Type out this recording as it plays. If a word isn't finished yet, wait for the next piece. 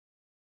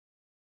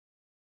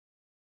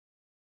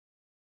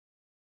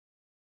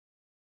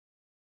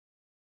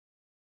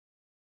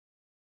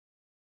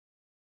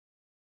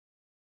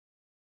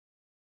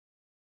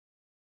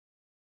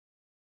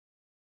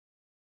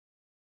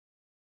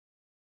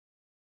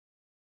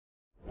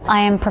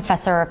I am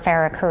Professor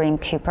Farah Karim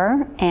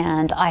Cooper,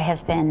 and I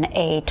have been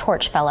a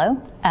Torch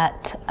Fellow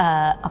at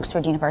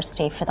Oxford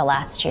University for the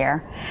last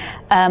year.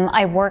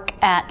 I work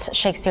at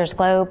Shakespeare's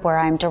Globe, where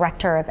I'm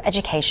Director of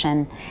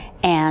Education,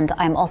 and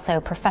I'm also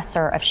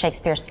Professor of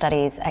Shakespeare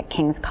Studies at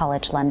King's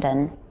College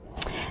London.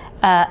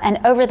 And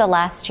over the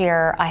last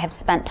year, I have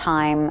spent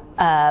time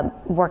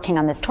working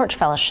on this Torch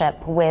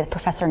Fellowship with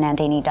Professor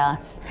Nandini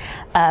Das,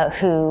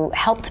 who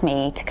helped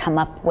me to come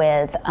up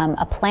with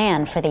a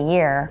plan for the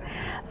year.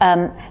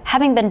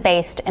 Having been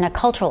based in a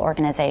cultural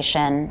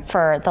organization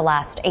for the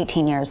last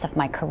 18 years of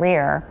my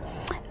career,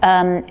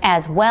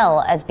 as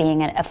well as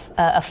being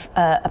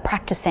a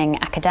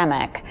practicing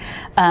academic,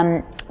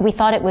 we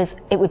thought it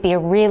would be a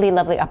really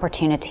lovely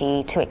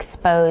opportunity to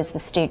expose the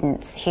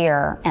students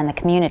here and the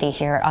community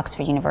here at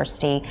Oxford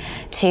University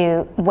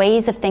to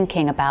ways of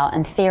thinking about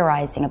and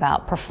theorizing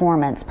about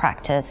performance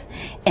practice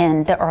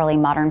in the early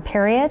modern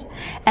period,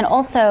 and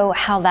also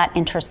how that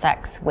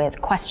intersects with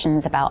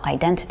questions about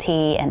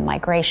identity and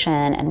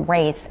migration and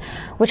race,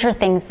 which are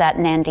things that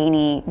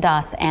Nandini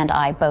Das and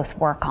I both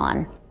work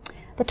on.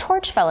 The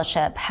Torch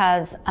Fellowship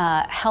has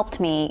helped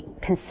me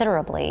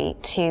considerably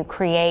to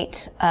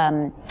create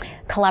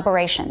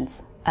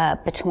collaborations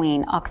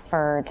between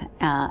Oxford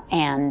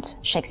and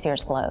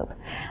Shakespeare's Globe.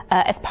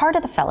 As part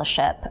of the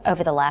fellowship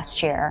over the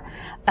last year,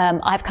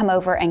 I've come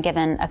over and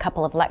given a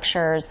couple of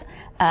lectures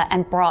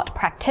and brought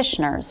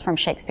practitioners from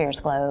Shakespeare's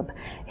Globe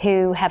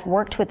who have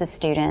worked with the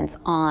students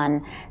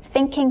on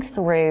thinking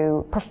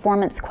through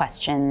performance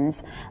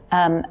questions,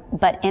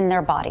 but in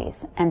their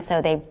bodies. And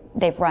so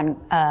they've run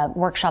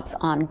workshops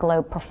on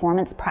Globe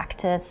performance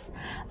practice,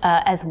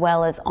 as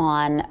well as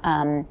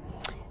on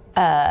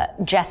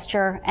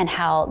gesture and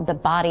how the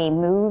body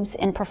moves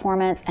in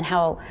performance, and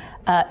how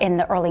in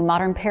the early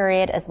modern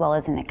period as well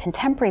as in the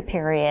contemporary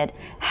period,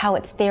 how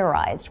it's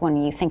theorized when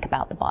you think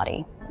about the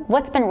body.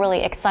 What's been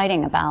really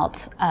exciting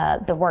about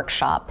the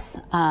workshops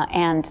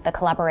and the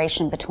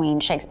collaboration between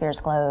Shakespeare's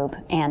Globe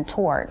and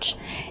Torch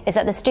is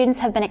that the students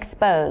have been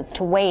exposed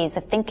to ways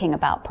of thinking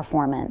about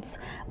performance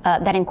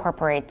that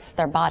incorporates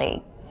their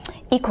body.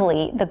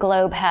 Equally, the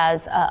Globe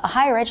has a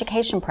higher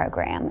education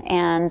program,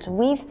 and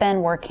we've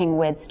been working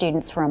with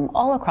students from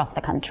all across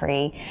the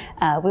country.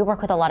 We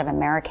work with a lot of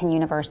American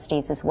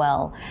universities as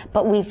well,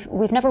 but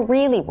we've never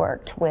really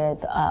worked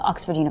with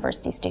Oxford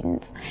University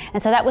students.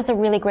 And so that was a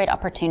really great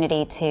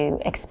opportunity to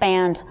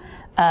expand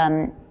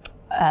the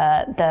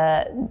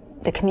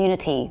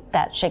community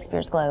that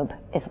Shakespeare's Globe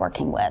is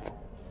working with.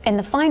 In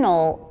the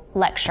final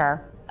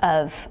lecture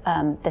of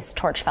this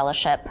Torch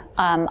Fellowship,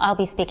 I'll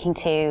be speaking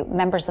to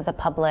members of the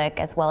public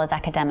as well as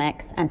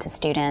academics and to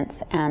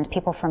students and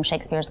people from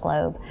Shakespeare's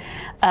Globe.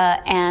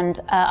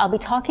 I'll be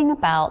talking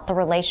about the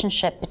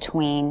relationship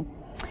between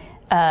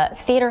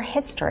theater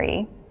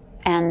history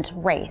and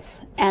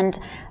race, and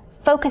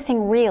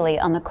focusing really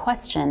on the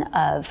question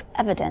of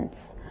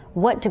evidence.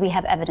 What do we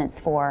have evidence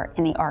for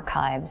in the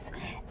archives,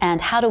 and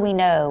how do we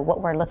know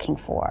what we're looking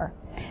for?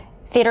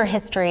 Theater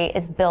history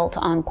is built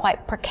on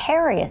quite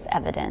precarious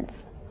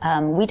evidence.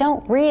 We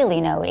don't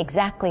really know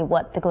exactly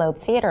what the Globe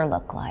Theatre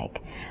looked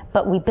like,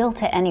 but we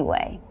built it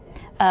anyway.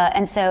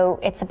 And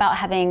so it's about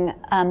having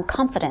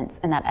confidence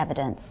in that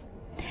evidence.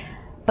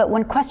 But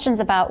when questions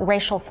about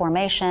racial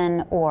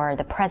formation or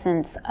the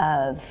presence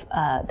of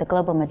the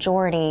global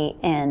majority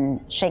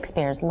in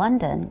Shakespeare's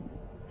London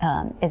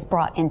is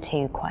brought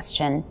into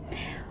question,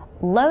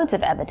 loads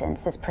of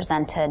evidence is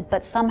presented,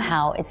 but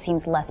somehow it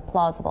seems less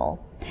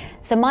plausible.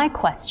 So my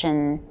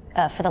question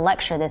for the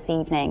lecture this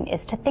evening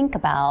is to think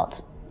about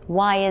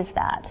why is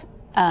that,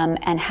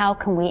 and how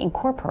can we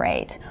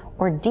incorporate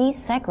or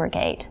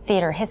desegregate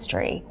theater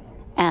history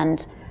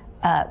and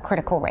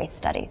critical race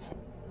studies.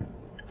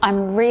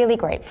 I'm really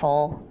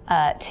grateful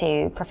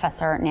to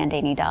Professor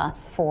Nandini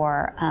Das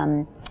for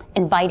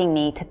inviting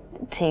me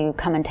to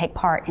come and take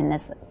part in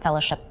this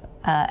fellowship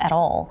at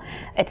all.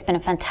 It's been a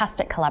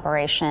fantastic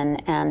collaboration,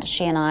 and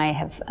she and I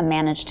have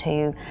managed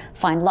to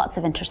find lots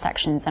of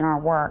intersections in our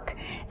work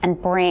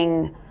and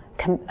bring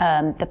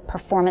the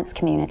performance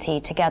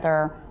community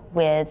together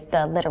with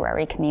the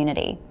literary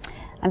community.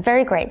 I'm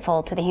very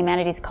grateful to the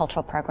Humanities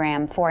Cultural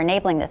Program for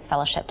enabling this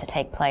fellowship to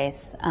take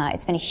place.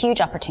 It's been a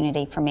huge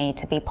opportunity for me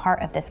to be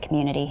part of this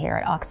community here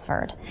at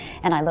Oxford,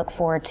 and I look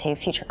forward to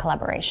future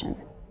collaboration.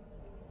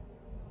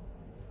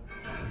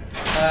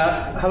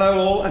 Hello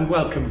all and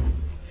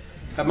welcome.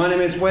 My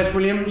name is Wes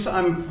Williams.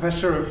 I'm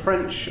Professor of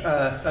French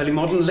Early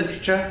Modern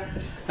Literature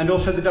and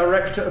also the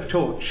Director of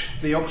Torch,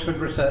 the Oxford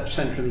Research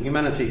Centre of the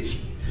Humanities.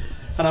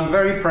 And I'm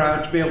very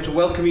proud to be able to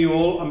welcome you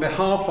all on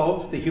behalf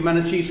of the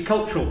Humanities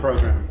Cultural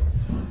Programme,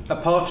 a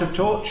part of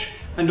Torch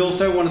and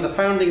also one of the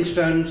founding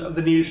stones of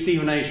the new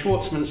Stephen A.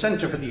 Schwarzman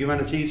Centre for the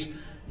Humanities,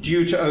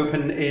 due to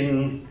open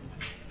in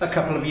a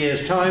couple of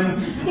years'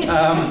 time,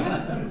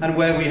 and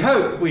where we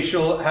hope we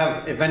shall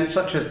have events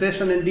such as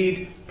this, and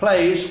indeed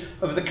plays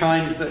of the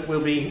kind that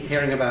we'll be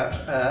hearing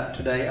about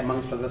today,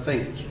 amongst other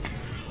things.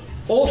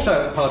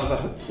 Also part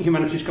of the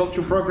Humanities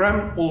Cultural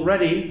Programme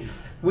already,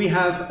 we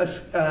have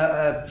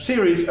a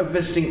series of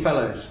visiting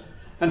fellows,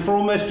 And for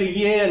almost a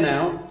year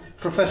now,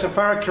 Professor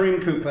Farah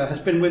Karim Cooper has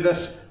been with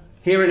us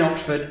here in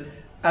Oxford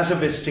as a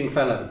visiting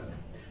fellow.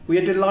 We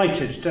are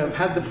delighted to have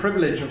had the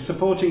privilege of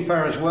supporting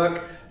Farah's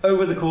work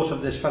over the course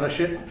of this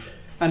fellowship,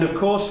 and of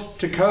course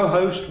to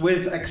co-host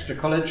with Exeter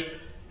College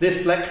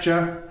this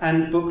lecture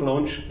and book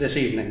launch this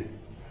evening.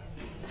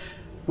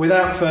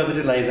 Without further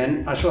delay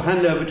then, I shall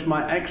hand over to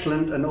my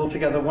excellent and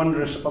altogether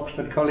wondrous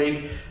Oxford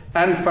colleague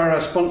and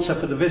Farah sponsor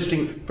for the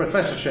visiting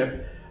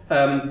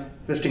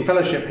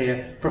fellowship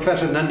here,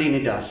 Professor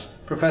Nandini Das,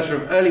 Professor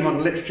of Early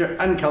Modern Literature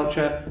and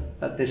Culture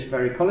at this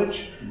very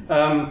college,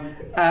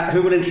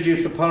 who will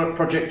introduce the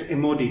project in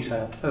more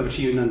detail. Over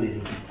to you,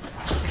 Nandini.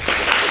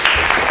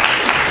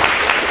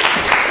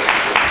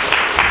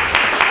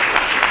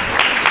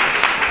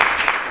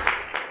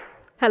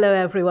 Hello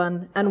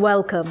everyone and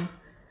welcome.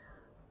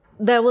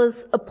 There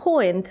was a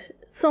point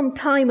some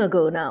time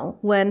ago now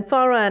when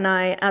Farah and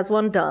I, as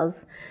one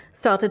does,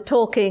 started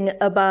talking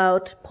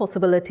about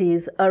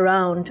possibilities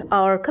around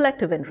our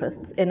collective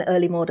interests in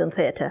early modern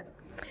theatre.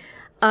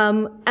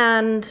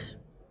 And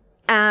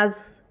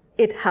as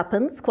it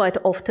happens quite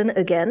often,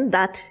 again,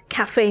 that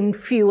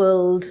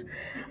caffeine-fueled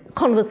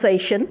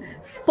conversation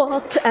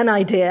sparked an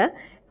idea,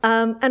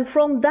 and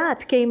from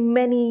that came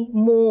many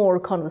more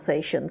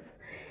conversations.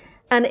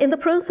 And in the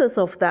process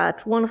of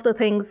that, one of the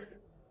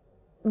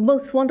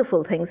most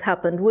wonderful things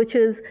happened, which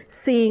is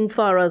seeing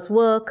Farah's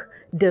work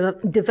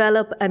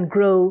develop and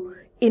grow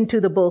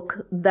into the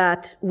book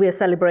that we're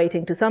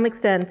celebrating to some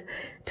extent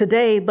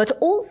today, but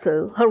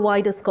also her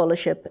wider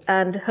scholarship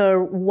and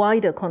her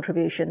wider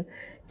contribution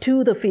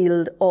to the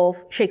field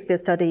of Shakespeare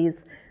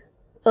studies,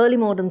 early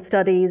modern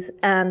studies,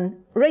 and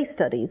race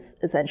studies,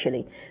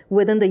 essentially,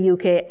 within the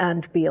UK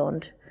and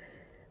beyond.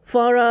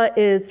 Farah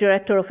is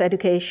Director of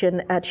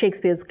Education at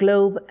Shakespeare's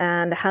Globe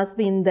and has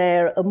been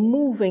there, a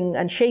moving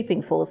and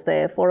shaping force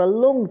there for a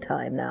long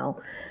time now.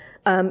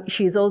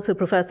 She's also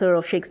Professor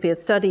of Shakespeare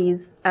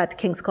Studies at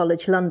King's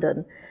College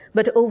London.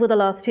 But over the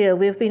last year,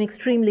 we've been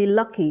extremely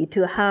lucky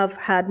to have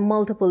had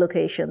multiple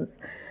occasions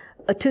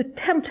to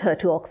tempt her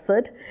to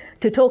Oxford,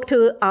 to talk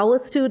to our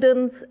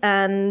students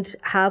and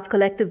have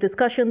collective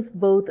discussions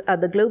both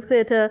at the Globe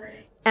Theatre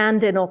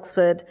and in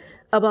Oxford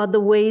about the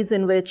ways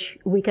in which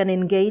we can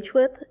engage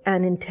with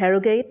and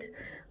interrogate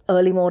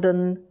early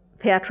modern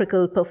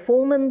theatrical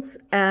performance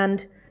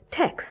and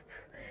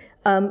texts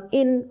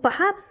in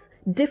perhaps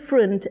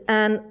different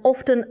and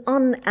often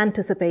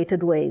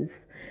unanticipated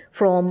ways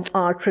from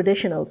our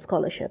traditional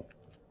scholarship.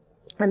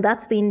 And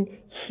that's been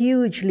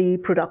hugely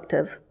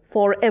productive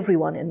for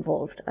everyone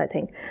involved, I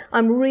think.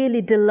 I'm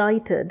really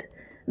delighted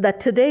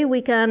that today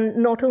we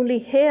can not only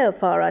hear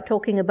Farah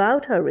talking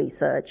about her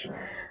research,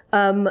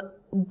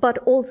 but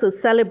also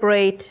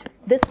celebrate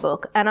this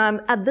book.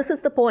 And this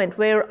is the point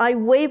where I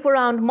wave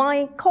around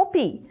my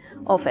copy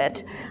of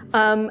it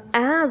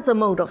as a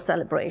mode of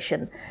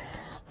celebration.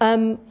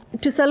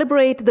 To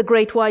celebrate the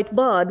Great White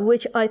Bard,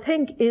 which I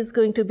think is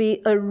going to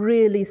be a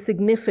really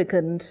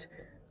significant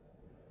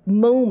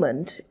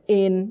moment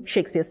in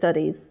Shakespeare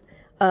studies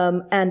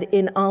and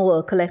in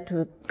our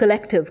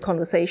collective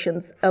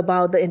conversations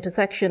about the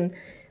intersection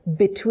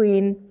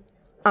between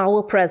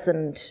our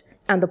present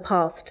and the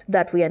past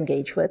that we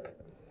engage with.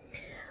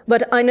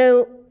 But I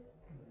know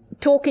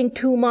talking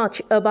too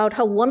much about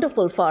how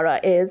wonderful Farah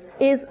is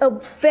a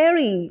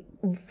very,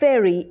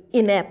 very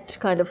inept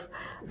kind of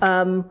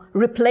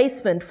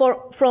replacement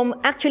from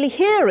actually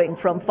hearing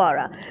from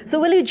Farah. So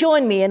will you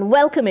join me in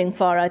welcoming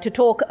Farah to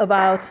talk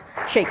about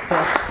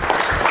Shakespeare?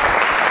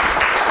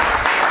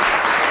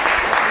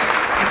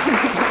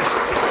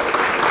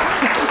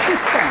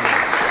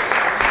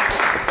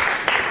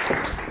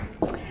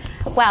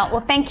 Wow,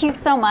 well, thank you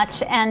so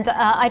much. And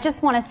I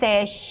just want to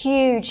say a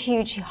huge,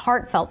 huge,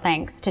 heartfelt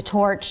thanks to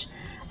Torch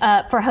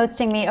for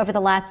hosting me over the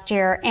last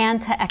year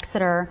and to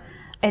Exeter.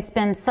 It's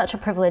been such a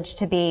privilege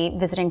to be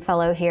visiting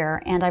fellow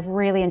here, and I've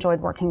really enjoyed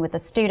working with the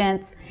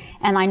students.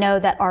 And I know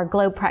that our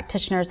Globe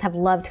practitioners have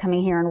loved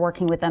coming here and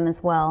working with them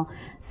as well.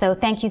 So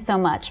thank you so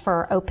much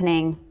for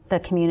opening the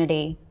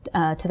community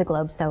to the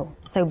Globe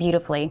so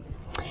beautifully.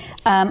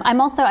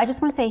 I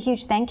just want to say a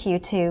huge thank you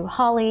to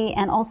Holly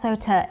and also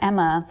to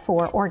Emma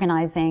for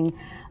organizing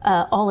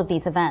all of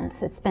these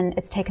events.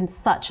 It's taken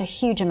such a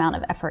huge amount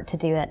of effort to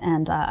do it,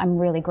 and I'm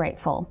really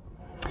grateful.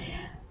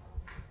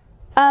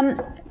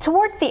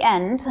 Towards the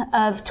end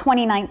of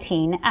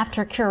 2019,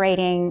 after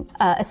curating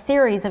a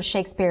series of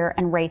Shakespeare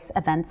and race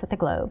events at the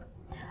Globe,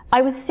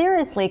 I was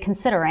seriously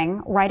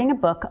considering writing a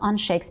book on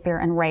Shakespeare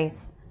and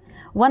race,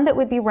 one that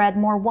would be read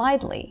more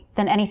widely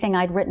than anything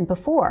I'd written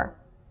before.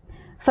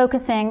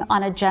 Focusing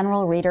on a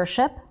general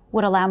readership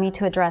would allow me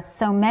to address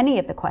so many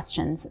of the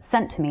questions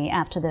sent to me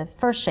after the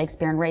first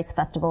Shakespeare and Race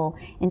Festival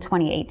in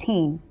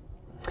 2018.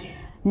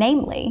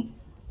 Namely,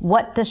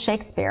 what does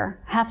Shakespeare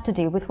have to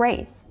do with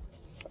race?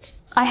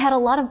 I had a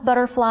lot of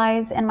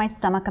butterflies in my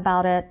stomach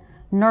about it,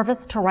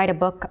 nervous to write a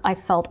book I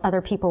felt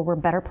other people were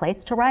better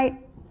placed to write,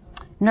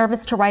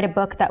 nervous to write a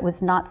book that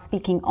was not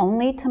speaking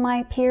only to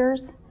my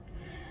peers,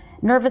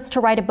 nervous to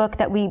write a book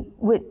that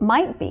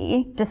might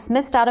be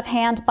dismissed out of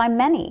hand by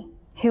many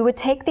who would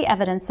take the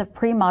evidence of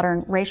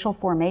pre-modern racial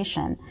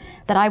formation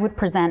that I would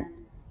present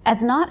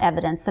as not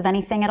evidence of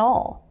anything at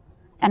all,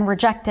 and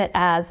reject it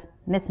as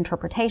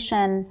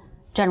misinterpretation,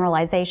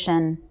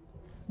 generalization,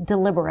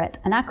 deliberate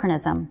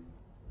anachronism.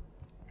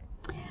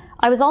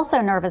 I was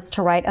also nervous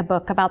to write a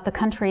book about the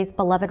country's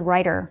beloved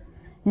writer,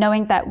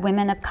 knowing that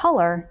women of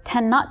color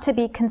tend not to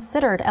be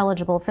considered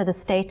eligible for the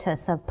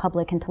status of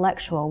public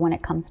intellectual when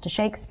it comes to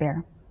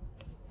Shakespeare.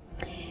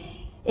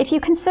 If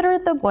you consider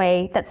the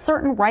way that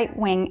certain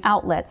right-wing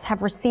outlets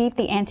have received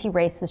the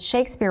anti-racist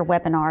Shakespeare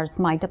webinars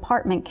my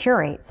department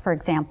curates, for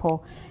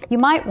example, you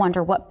might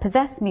wonder what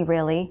possessed me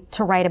really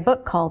to write a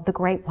book called The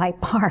Great White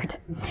Bard.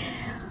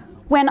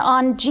 When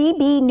on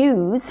GB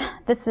News,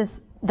 this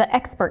is the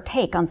expert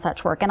take on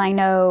such work, and I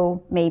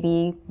know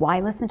maybe why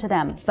listen to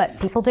them, but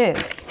people do.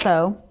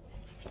 So,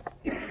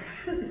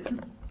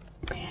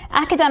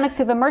 academics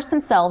who've immersed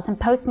themselves in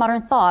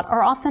postmodern thought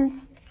are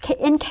often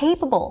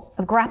incapable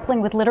of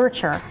grappling with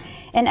literature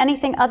in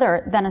anything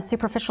other than a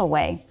superficial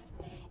way.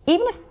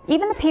 Even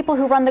the people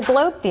who run the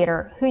Globe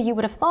Theater, who you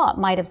would have thought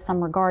might have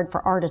some regard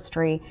for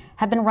artistry,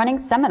 have been running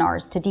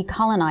seminars to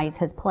decolonize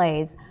his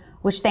plays,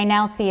 which they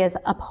now see as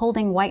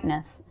upholding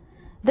whiteness.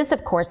 This,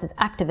 of course, is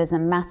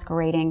activism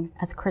masquerading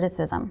as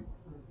criticism.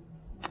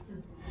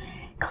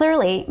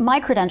 Clearly, my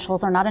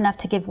credentials are not enough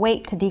to give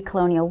weight to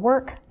decolonial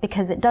work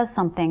because it does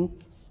something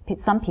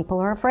some people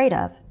are afraid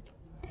of.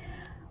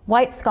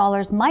 White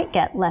scholars might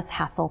get less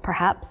hassle,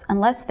 perhaps,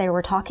 unless they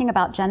were talking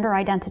about gender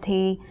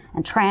identity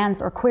and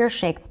trans or queer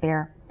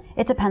Shakespeare.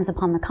 It depends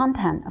upon the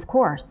content, of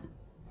course.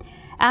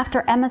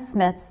 After Emma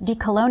Smith's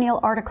decolonial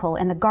article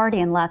in The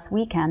Guardian last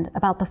weekend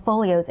about the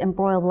folio's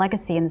embroiled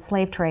legacy in the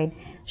slave trade,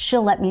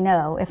 she'll let me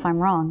know if I'm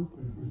wrong.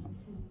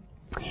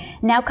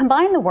 Now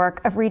combine the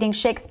work of reading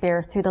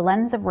Shakespeare through the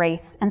lens of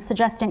race and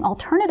suggesting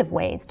alternative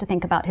ways to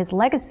think about his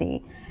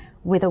legacy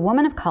with a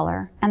woman of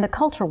color, and the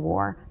culture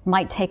war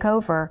might take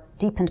over,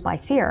 deepened by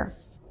fear.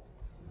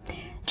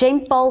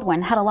 James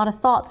Baldwin had a lot of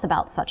thoughts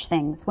about such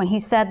things when he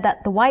said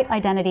that the white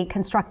identity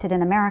constructed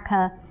in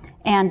America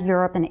and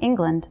Europe and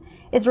England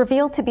is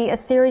revealed to be a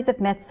series of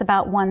myths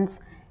about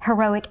one's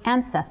heroic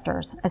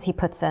ancestors, as he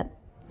puts it.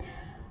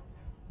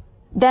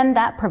 Then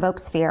that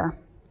provokes fear,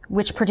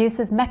 which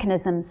produces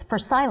mechanisms for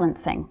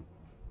silencing,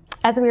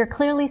 as we are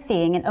clearly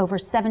seeing in over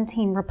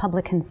 17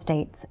 Republican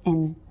states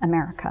in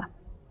America.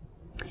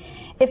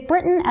 If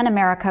Britain and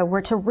America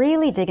were to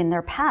really dig in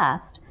their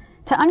past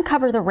to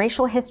uncover the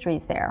racial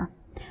histories there,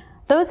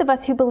 those of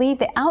us who believe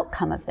the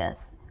outcome of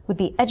this would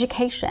be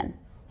education,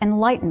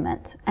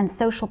 enlightenment, and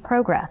social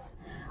progress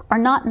are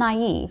not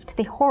naive to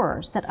the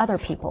horrors that other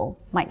people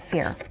might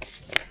fear.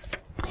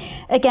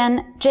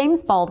 Again,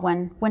 James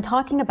Baldwin, when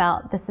talking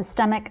about the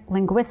systemic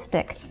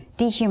linguistic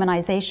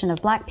dehumanization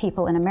of Black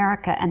people in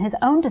America and his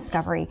own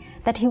discovery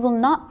that he will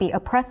not be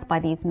oppressed by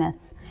these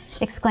myths,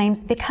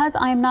 exclaims, "Because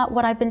I am not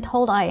what I've been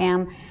told I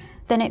am,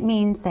 then it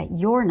means that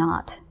you're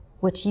not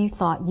what you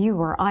thought you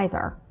were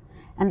either."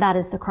 And that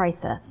is the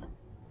crisis.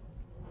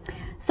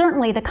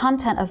 Certainly, the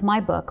content of my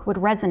book would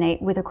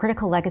resonate with a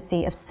critical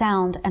legacy of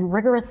sound and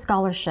rigorous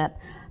scholarship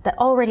that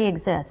already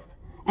exists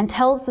and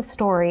tells the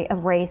story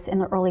of race in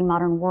the early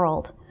modern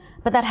world,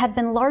 but that had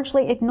been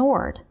largely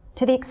ignored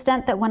to the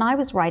extent that when I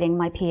was writing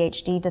my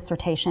PhD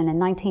dissertation in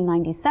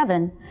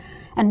 1997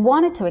 and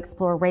wanted to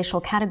explore racial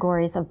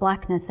categories of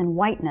Blackness and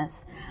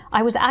whiteness,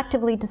 I was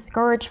actively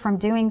discouraged from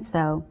doing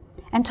so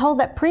and told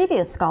that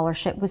previous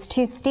scholarship was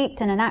too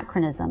steeped in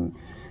anachronism,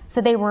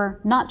 so they were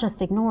not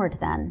just ignored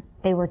then,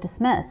 they were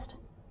dismissed.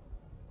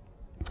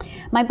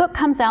 My book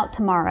comes out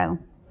tomorrow.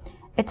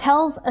 It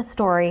tells a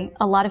story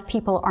a lot of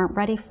people aren't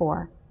ready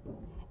for.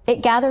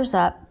 It gathers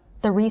up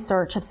the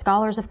research of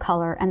scholars of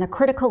color and the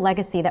critical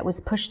legacy that was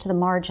pushed to the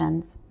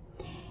margins.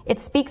 It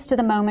speaks to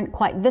the moment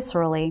quite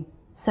viscerally,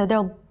 so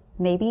there'll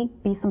maybe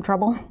be some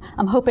trouble.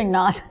 I'm hoping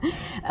not.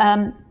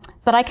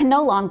 But I can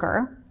no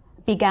longer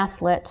be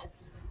gaslit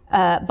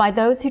by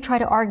those who try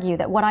to argue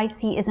that what I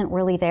see isn't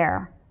really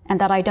there and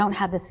that I don't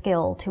have the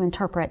skill to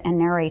interpret and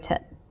narrate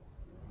it.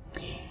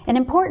 An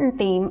important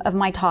theme of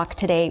my talk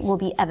today will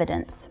be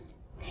evidence.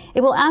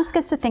 It will ask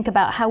us to think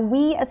about how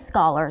we as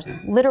scholars,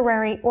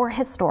 literary or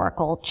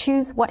historical,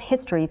 choose what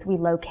histories we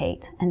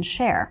locate and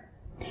share.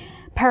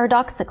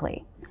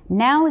 Paradoxically,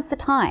 now is the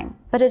time,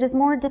 but it is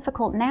more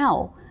difficult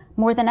now,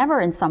 more than ever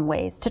in some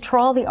ways, to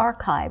trawl the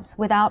archives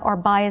without our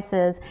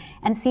biases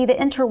and see the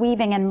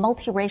interweaving and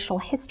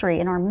multiracial history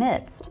in our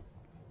midst.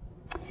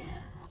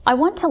 I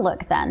want to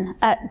look then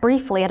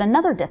briefly at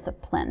another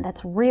discipline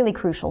that's really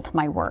crucial to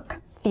my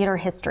work, theater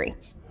history,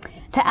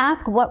 to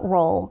ask what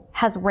role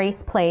has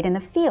race played in the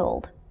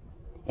field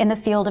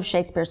of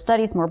Shakespeare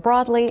studies more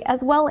broadly,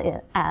 as well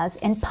as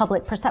in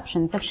public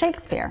perceptions of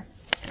Shakespeare.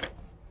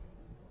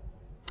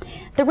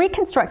 The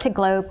reconstructed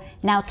globe,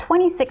 now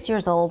 26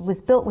 years old,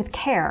 was built with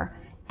care,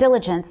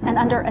 diligence, and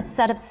under a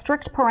set of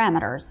strict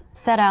parameters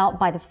set out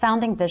by the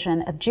founding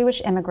vision of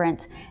Jewish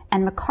immigrant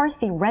and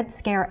McCarthy Red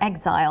Scare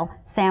exile,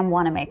 Sam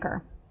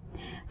Wanamaker.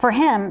 For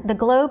him, the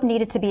globe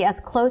needed to be as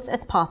close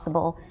as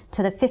possible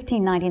to the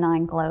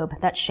 1599 globe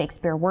that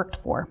Shakespeare worked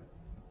for.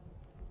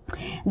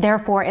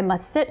 Therefore, it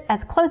must sit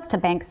as close to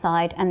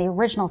Bankside and the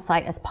original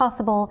site as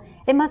possible.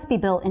 It must be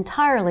built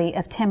entirely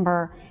of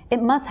timber.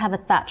 It must have a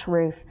thatch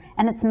roof,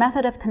 and its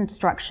method of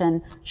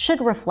construction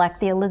should reflect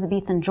the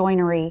Elizabethan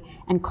joinery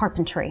and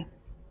carpentry.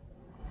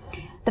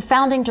 The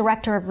founding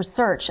director of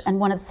research and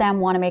one of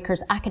Sam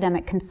Wanamaker's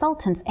academic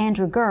consultants,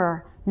 Andrew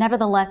Gurr,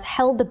 nevertheless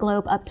held the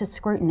globe up to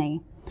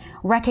scrutiny,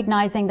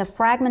 recognizing the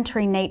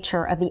fragmentary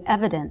nature of the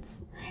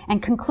evidence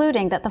and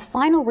concluding that the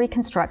final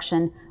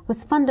reconstruction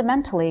was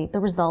fundamentally the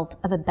result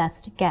of a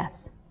best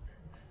guess.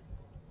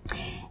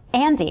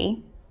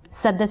 Andy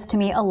said this to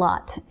me a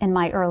lot in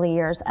my early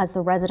years as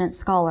the resident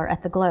scholar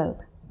at the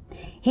Globe.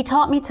 He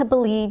taught me to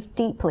believe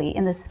deeply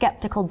in the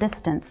skeptical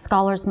distance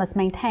scholars must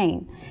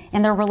maintain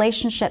in their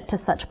relationship to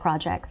such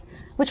projects,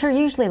 which are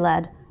usually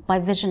led by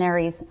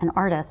visionaries and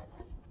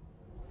artists.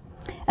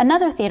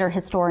 Another theater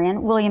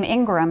historian, William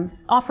Ingram,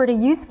 offered a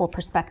useful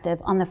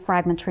perspective on the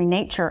fragmentary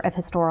nature of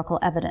historical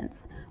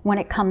evidence when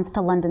it comes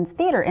to London's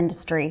theater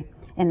industry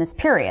in this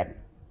period.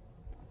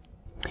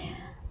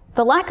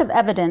 The lack of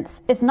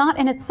evidence is not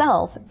in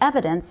itself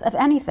evidence of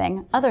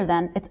anything other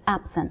than its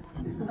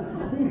absence.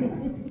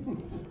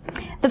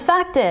 The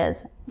fact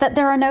is that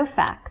there are no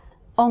facts,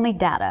 only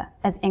data,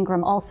 as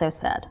Ingram also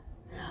said.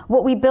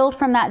 What we build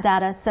from that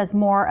data says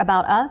more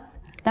about us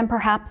than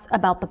perhaps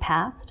about the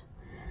past,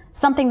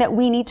 something that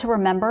we need to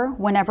remember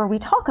whenever we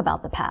talk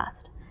about the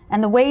past,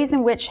 and the ways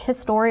in which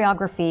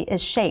historiography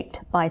is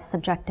shaped by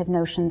subjective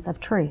notions of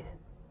truth.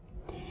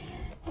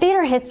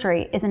 Theater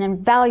history is an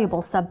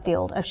invaluable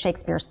subfield of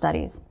Shakespeare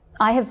studies.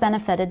 I have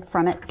benefited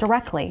from it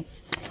directly.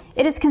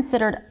 It is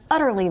considered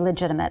utterly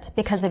legitimate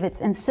because of its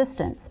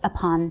insistence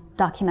upon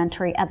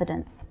documentary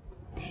evidence.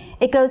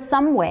 It goes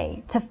some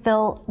way to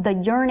fill the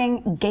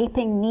yearning,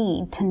 gaping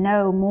need to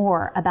know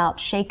more about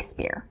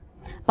Shakespeare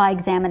by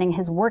examining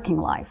his working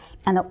life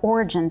and the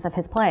origins of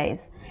his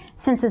plays,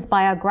 since his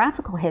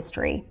biographical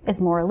history is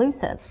more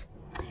elusive.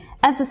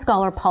 As the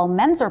scholar Paul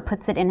Menzer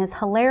puts it in his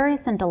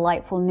hilarious and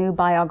delightful new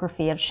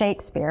biography of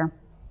Shakespeare,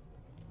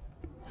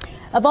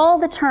 of all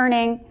the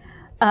turning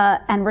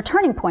and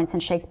returning points in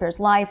Shakespeare's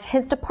life,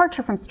 his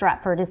departure from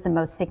Stratford is the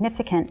most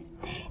significant.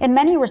 In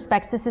many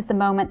respects, this is the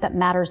moment that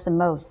matters the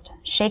most.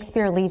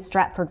 Shakespeare leaves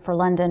Stratford for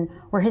London,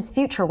 where his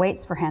future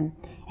waits for him.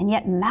 And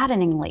yet,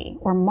 maddeningly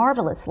or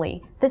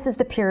marvelously, this is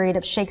the period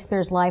of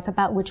Shakespeare's life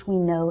about which we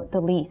know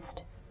the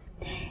least.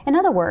 In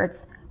other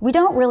words, we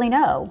don't really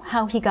know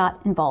how he got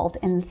involved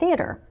in the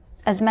theater.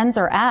 As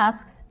Menzer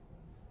asks,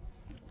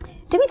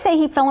 do we say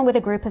he fell in with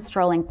a group of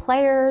strolling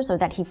players, or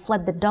that he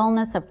fled the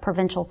dullness of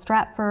provincial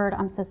Stratford?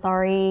 I'm so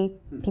sorry,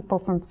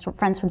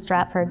 friends from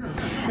Stratford.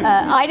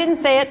 I didn't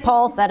say it,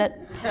 Paul said it.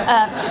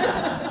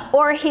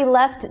 Or he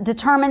left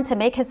determined to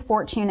make his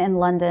fortune in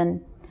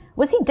London.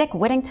 Was he Dick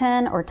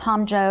Whittington or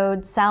Tom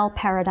Joad, Sal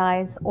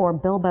Paradise, or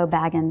Bilbo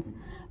Baggins?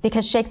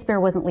 Because Shakespeare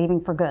wasn't leaving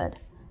for good.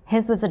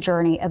 His was a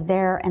journey of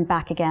there and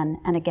back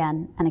again and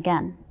again and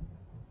again.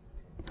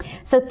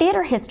 So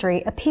theater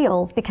history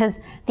appeals because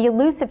the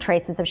elusive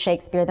traces of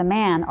Shakespeare the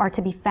man are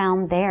to be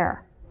found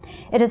there.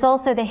 It is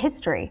also the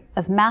history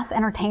of mass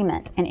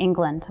entertainment in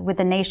England with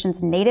the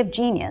nation's native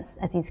genius,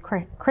 as he's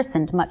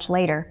christened much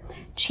later,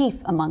 chief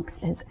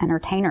amongst his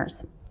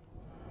entertainers.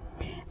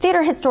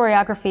 Theater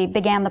historiography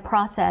began the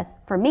process,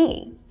 for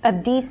me, of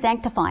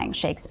desanctifying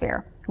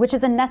Shakespeare, which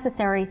is a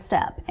necessary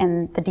step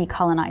in the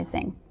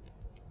decolonizing.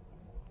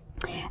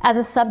 As a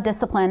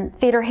subdiscipline,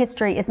 theater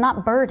history is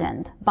not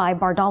burdened by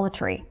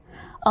bardolatry,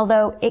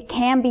 although it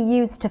can be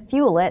used to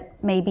fuel it,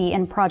 maybe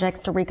in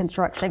projects to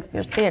reconstruct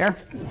Shakespeare's theater.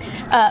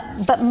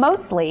 But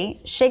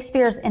mostly,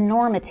 Shakespeare's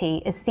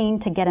enormity is seen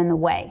to get in the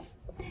way.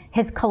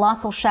 His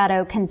colossal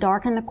shadow can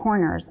darken the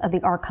corners of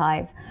the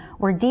archive,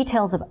 where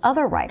details of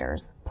other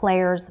writers,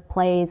 players,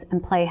 plays,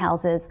 and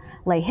playhouses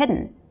lay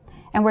hidden,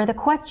 and where the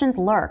questions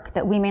lurk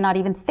that we may not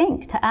even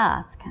think to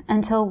ask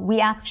until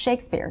we ask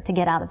Shakespeare to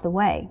get out of the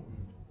way.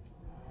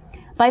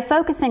 By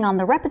focusing on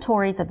the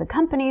repertories of the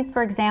companies,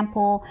 for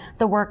example,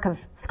 the work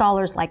of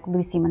scholars like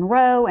Lucy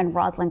Monroe and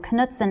Rosalind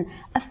Knudsen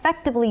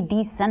effectively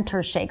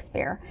decenters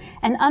Shakespeare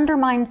and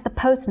undermines the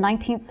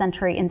post-19th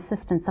century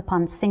insistence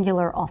upon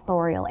singular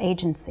authorial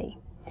agency.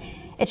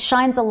 It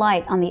shines a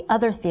light on the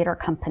other theater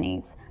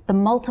companies, the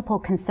multiple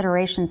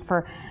considerations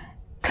for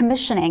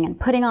commissioning and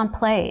putting on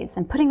plays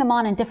and putting them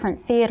on in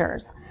different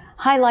theaters,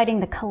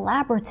 highlighting the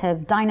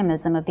collaborative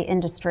dynamism of the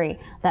industry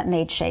that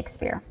made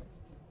Shakespeare.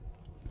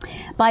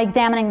 By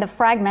examining the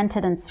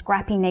fragmented and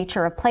scrappy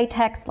nature of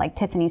playtexts like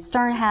Tiffany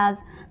Stern has,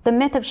 the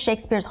myth of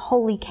Shakespeare's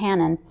holy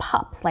canon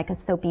pops like a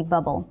soapy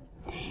bubble.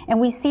 And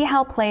we see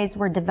how plays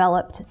were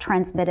developed,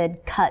 transmitted,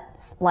 cut,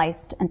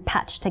 spliced, and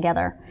patched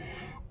together,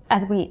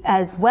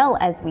 as well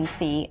as we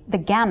see the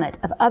gamut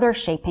of other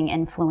shaping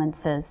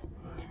influences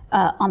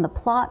on the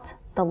plot,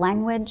 the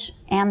language,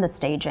 and the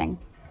staging.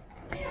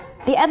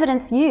 The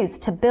evidence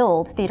used to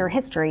build theater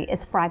history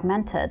is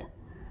fragmented,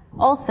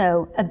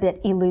 also a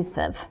bit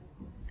elusive,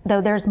 though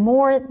there's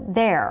more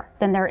there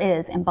than there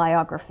is in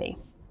biography.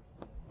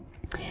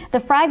 The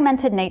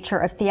fragmented nature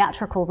of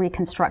theatrical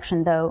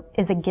reconstruction, though,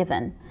 is a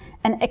given,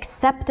 an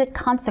accepted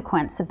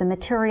consequence of the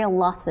material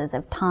losses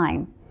of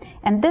time.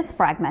 And this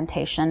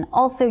fragmentation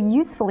also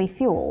usefully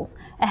fuels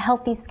a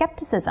healthy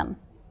skepticism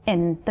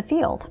in the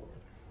field.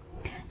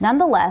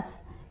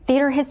 Nonetheless,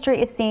 theater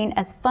history is seen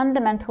as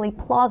fundamentally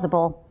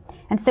plausible,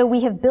 and so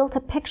we have built a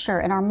picture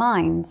in our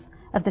minds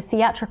of the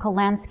theatrical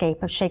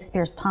landscape of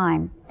Shakespeare's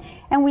time,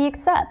 and we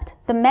accept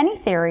the many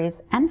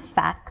theories and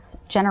facts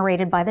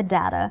generated by the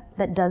data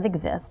that does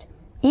exist,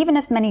 even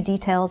if many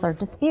details are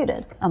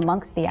disputed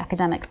amongst the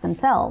academics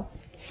themselves.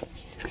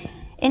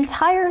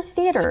 Entire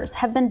theaters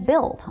have been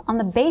built on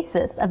the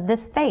basis of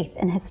this faith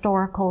in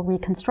historical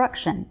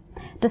reconstruction,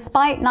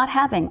 despite not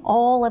having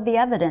all of the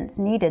evidence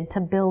needed to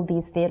build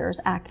these theaters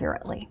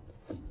accurately.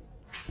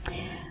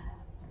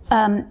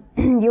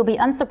 You'll be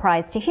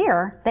unsurprised to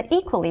hear that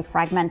equally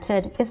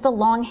fragmented is the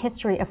long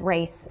history of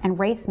race and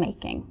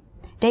race-making,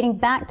 dating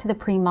back to the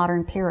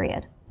pre-modern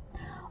period.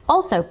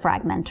 Also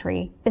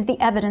fragmentary is the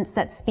evidence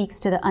that speaks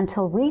to the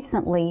until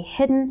recently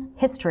hidden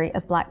history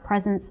of Black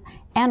presence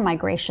and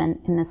migration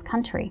in this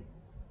country.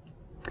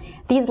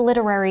 These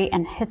literary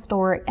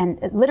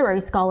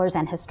scholars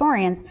and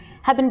historians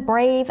have been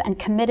brave and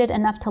committed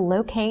enough to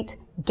locate,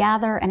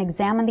 gather, and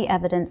examine the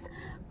evidence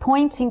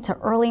pointing to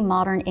early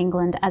modern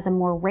England as a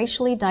more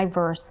racially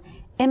diverse,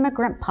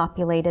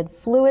 immigrant-populated,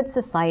 fluid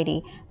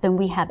society than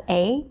we have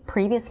A,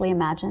 previously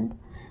imagined,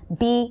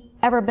 B,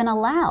 ever been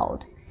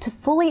allowed to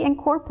fully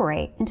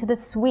incorporate into the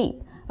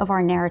sweep of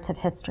our narrative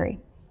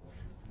history.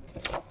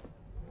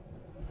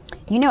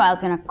 You knew I was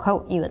going to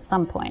quote you at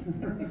some point.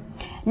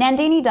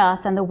 Nandini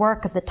Das and the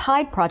work of the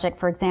Tide Project,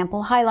 for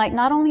example, highlight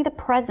not only the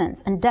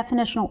presence and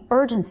definitional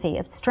urgency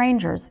of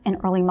strangers in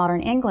early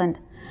modern England,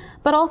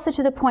 but also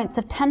to the points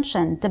of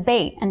tension,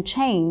 debate, and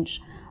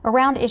change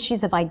around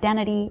issues of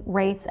identity,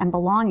 race, and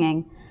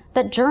belonging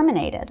that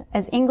germinated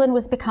as England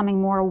was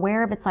becoming more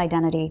aware of its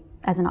identity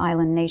as an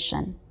island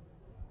nation.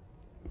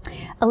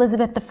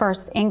 Elizabeth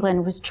I's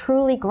England was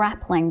truly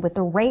grappling with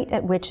the rate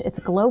at which its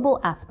global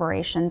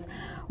aspirations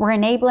were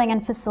enabling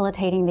and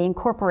facilitating the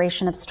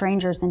incorporation of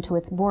strangers into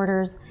its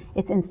borders,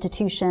 its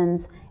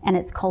institutions, and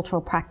its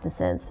cultural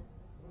practices.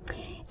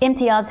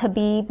 Imtiaz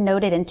Habib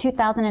noted in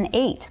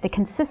 2008 the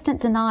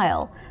consistent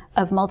denial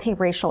of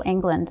multiracial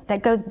England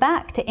that goes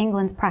back to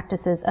England's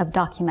practices of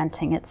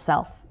documenting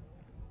itself.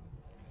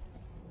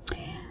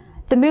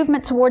 The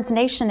movement towards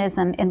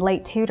nationism in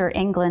late Tudor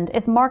England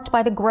is marked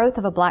by the growth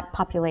of a Black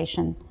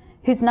population,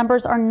 whose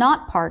numbers are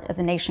not part of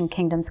the nation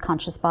kingdom's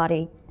conscious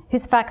body,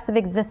 whose facts of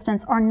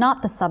existence are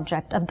not the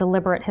subject of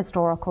deliberate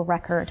historical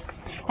record,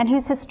 and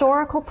whose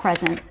historical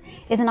presence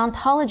is an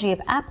ontology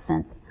of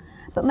absence,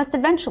 but must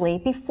eventually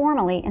be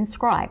formally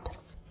inscribed.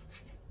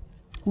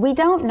 We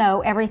don't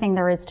know everything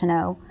there is to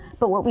know,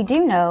 but what we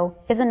do know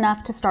is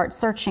enough to start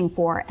searching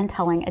for and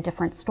telling a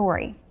different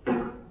story.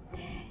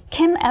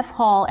 Kim F.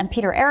 Hall and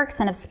Peter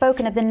Erickson have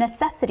spoken of the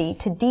necessity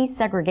to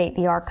desegregate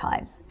the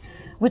archives,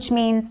 which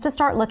means to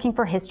start looking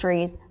for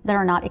histories that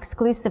are not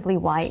exclusively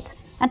white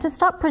and to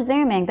stop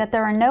presuming that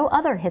there are no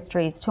other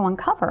histories to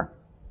uncover.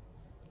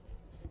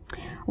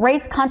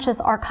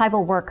 Race-conscious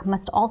archival work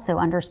must also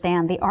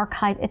understand the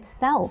archive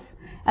itself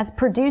as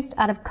produced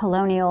out of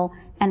colonial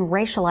and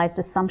racialized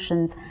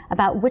assumptions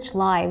about which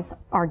lives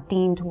are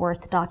deemed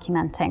worth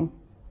documenting.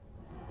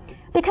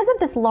 Because of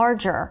this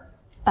larger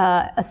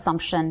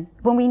assumption,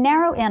 when we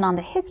narrow in on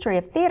the history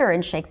of theater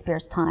in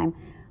Shakespeare's time,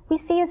 we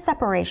see a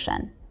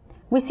separation.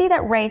 We see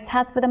that race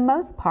has, for the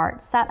most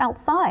part, sat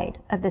outside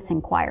of this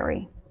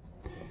inquiry.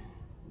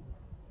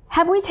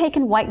 Have we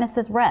taken whiteness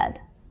as read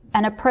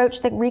and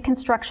approached the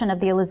reconstruction of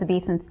the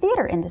Elizabethan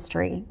theater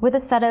industry with a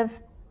set of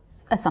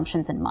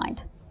assumptions in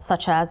mind,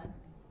 such as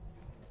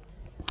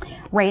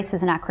race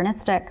is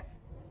anachronistic,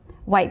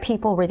 white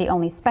people were the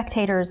only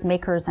spectators,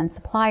 makers, and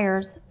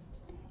suppliers,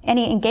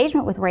 any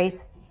engagement with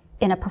race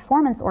in a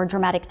performance or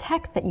dramatic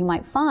text that you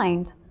might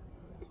find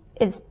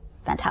is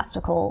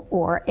fantastical,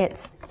 or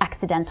it's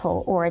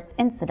accidental, or it's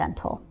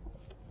incidental.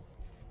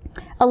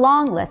 A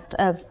long list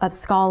of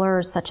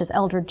scholars such as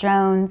Eldred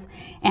Jones,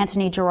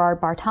 Anthony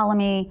Gerard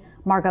Bartholomew,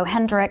 Margot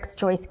Hendricks,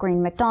 Joyce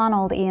Green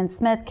MacDonald, Ian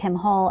Smith, Kim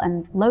Hall,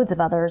 and loads of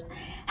others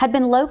had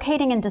been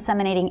locating and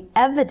disseminating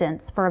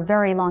evidence for a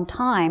very long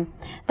time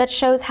that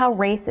shows how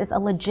race is a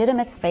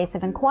legitimate space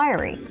of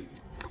inquiry.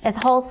 As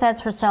Hall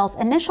says herself,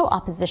 initial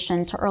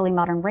opposition to early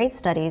modern race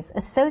studies,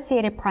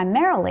 associated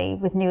primarily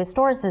with New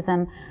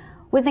Historicism,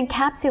 was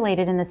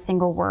encapsulated in the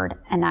single word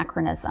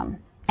anachronism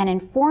and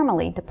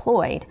informally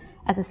deployed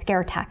as a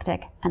scare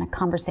tactic and a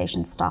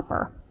conversation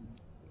stopper.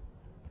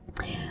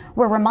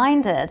 We're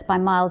reminded by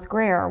Miles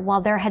Greer,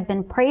 while there had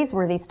been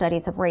praiseworthy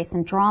studies of race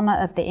and drama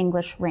of the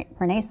English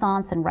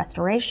Renaissance and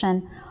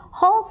Restoration,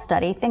 Hall's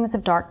study, Things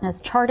of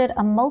Darkness, charted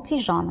a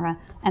multi-genre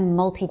and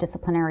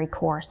multidisciplinary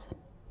course.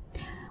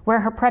 Where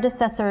her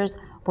predecessors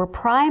were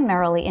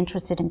primarily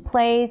interested in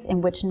plays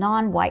in which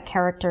non-white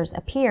characters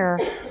appear,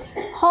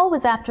 Hall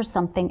was after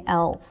something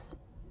else,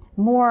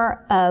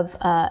 more of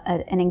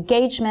an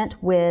engagement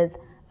with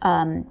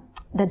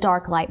the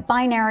dark-light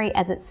binary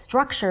as it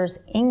structures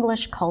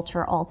English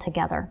culture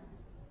altogether.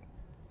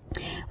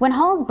 When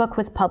Hall's book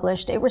was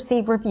published, it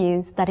received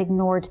reviews that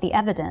ignored the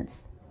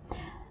evidence.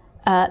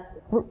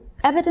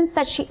 Evidence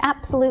that she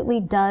absolutely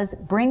does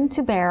bring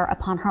to bear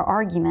upon her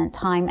argument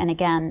time and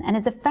again, and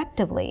is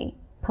effectively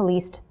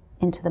policed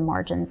into the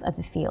margins of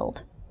the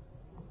field.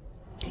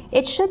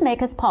 It should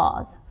make us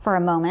pause for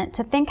a moment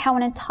to think how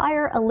an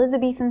entire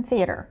Elizabethan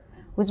theater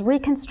was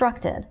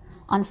reconstructed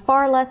on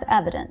far less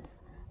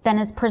evidence than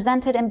is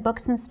presented in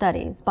books and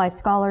studies by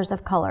scholars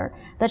of color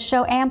that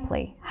show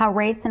amply how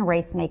race and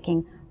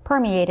race-making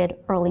permeated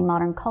early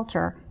modern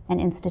culture and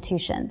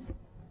institutions.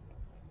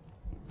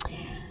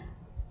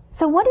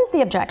 So what is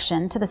the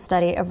objection to the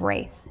study of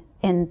race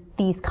in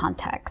these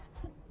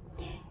contexts?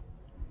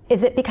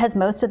 Is it because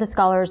most of the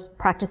scholars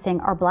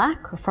practicing are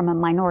Black or from a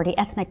minority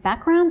ethnic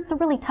background? It's a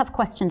really tough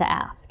question to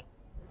ask.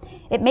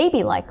 It may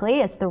be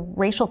likely, as the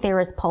racial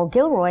theorist Paul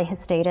Gilroy has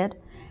stated,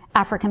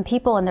 African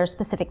people and their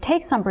specific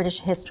takes on British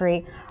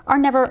history are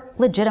never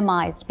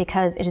legitimized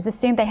because it is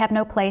assumed they have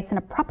no place in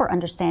a proper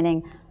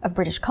understanding of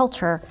British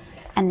culture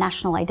and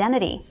national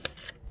identity.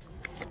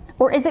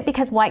 Or is it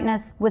because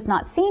whiteness was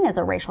not seen as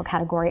a racial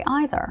category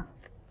either?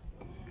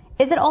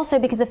 Is it also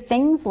because of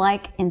things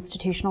like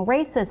institutional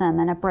racism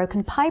and a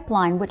broken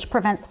pipeline which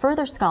prevents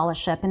further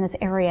scholarship in this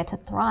area to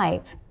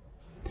thrive?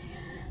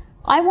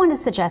 I want to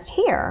suggest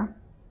here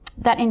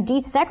that in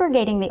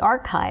desegregating the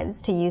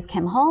archives, to use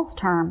Kim Hall's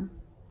term,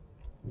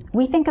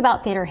 we think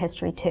about theater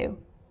history too,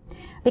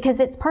 because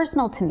it's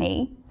personal to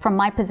me from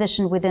my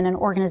position within an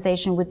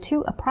organization with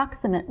two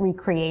approximate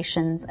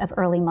recreations of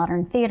early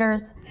modern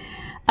theaters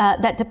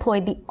that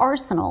deployed the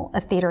arsenal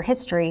of theater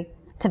history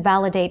to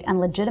validate and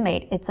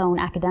legitimate its own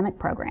academic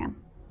program,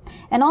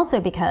 and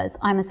also because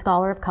I'm a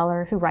scholar of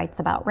color who writes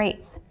about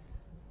race.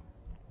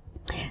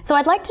 So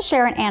I'd like to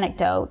share an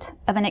anecdote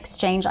of an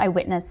exchange I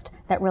witnessed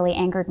that really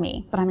angered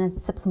me, but I'm going to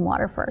sip some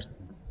water first.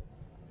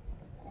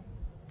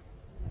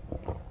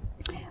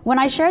 When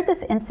I shared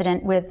this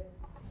incident with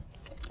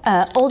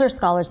older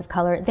scholars of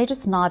color, they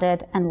just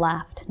nodded and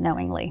laughed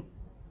knowingly.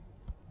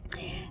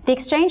 The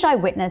exchange I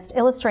witnessed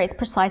illustrates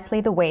precisely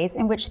the ways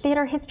in which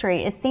theater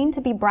history is seen to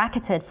be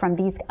bracketed from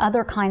these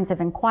other kinds of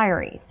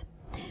inquiries.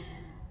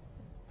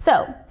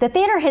 So, the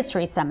Theater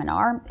History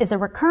Seminar is a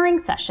recurring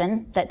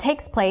session that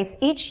takes place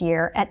each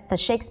year at the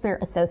Shakespeare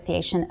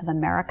Association of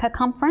America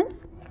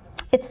Conference,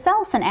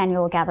 itself an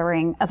annual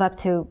gathering of up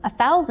to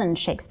 1,000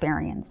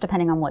 Shakespeareans,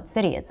 depending on what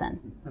city it's in.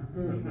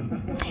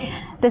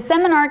 The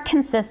seminar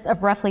consists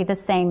of roughly the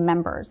same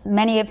members,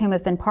 many of whom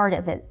have been part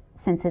of it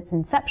since its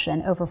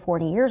inception over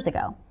 40 years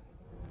ago.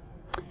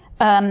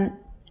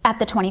 At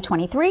the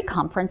 2023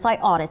 conference, I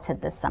audited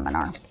this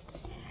seminar,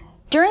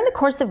 during the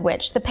course of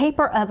which the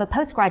paper of a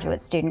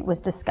postgraduate student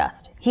was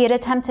discussed. He had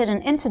attempted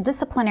an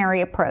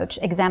interdisciplinary approach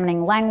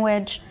examining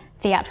language,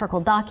 theatrical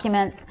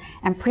documents,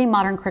 and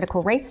pre-modern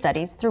critical race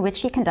studies through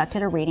which he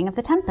conducted a reading of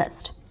The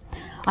Tempest.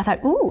 I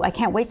thought, ooh, I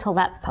can't wait till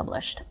that's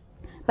published.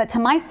 But to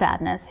my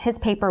sadness, his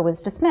paper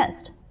was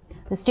dismissed.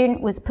 The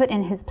student was put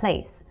in his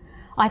place.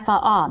 I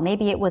thought,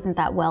 maybe it wasn't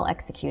that well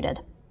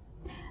executed.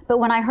 But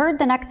when I heard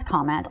the next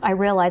comment, I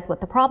realized what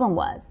the problem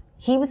was.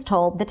 He was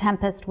told The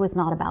Tempest was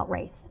not about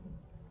race,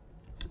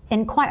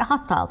 in quite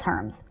hostile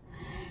terms.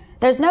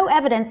 There's no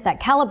evidence that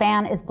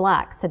Caliban is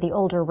Black, said the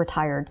older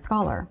retired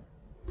scholar.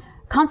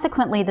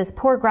 Consequently, this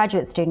poor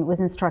graduate student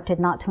was instructed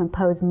not to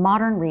impose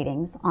modern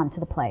readings onto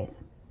the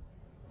plays.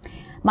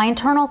 My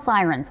internal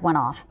sirens went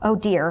off. Oh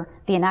dear,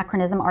 the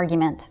anachronism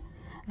argument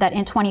that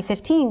in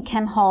 2015,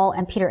 Kim Hall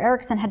and Peter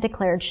Erickson had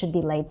declared should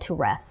be laid to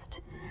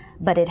rest,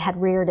 but it had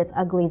reared its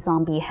ugly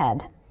zombie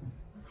head.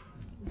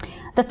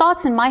 The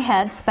thoughts in my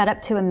head sped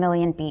up to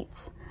 1,000,000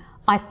 beats.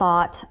 I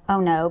thought, oh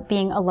no,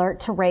 being alert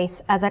to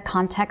race as a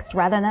context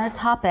rather than a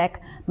topic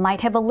might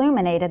have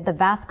illuminated the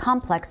vast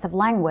complex of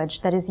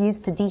language that is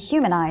used to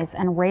dehumanize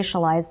and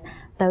racialize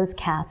those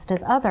cast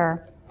as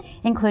other,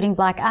 including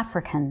Black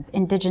Africans,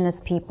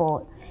 indigenous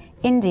people,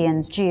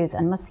 Indians, Jews,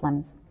 and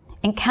Muslims,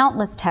 in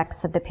countless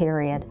texts of the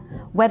period,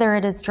 whether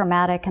it is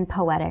dramatic and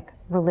poetic,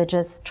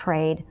 religious,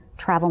 trade,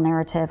 travel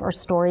narrative, or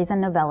stories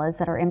and novellas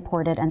that are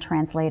imported and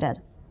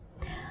translated.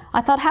 I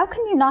thought, how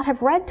can you not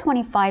have read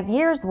 25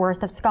 years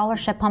worth of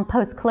scholarship on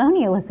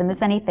post-colonialism,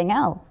 if anything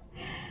else?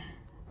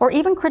 Or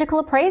even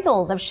critical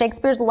appraisals of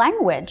Shakespeare's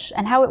language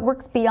and how it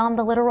works beyond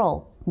the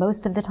literal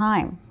most of the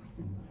time.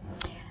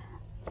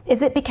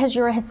 Is it because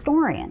you're a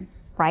historian,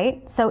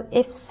 right? So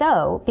if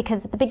so,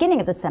 because at the beginning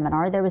of the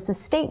seminar, there was this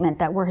statement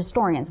that we're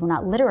historians, we're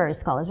not literary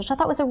scholars, which I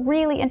thought was a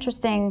really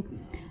interesting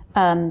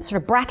sort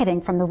of bracketing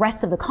from the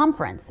rest of the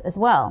conference as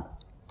well.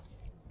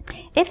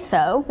 If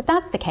so, if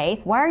that's the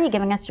case, why are you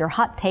giving us your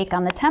hot take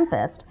on The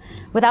Tempest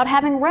without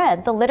having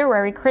read the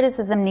literary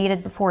criticism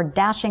needed before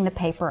dashing the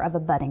paper of a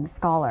budding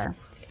scholar?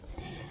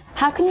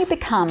 How can you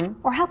become,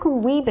 or how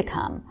can we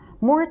become,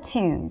 more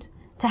attuned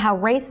to how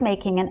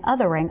race-making and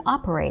othering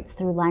operates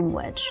through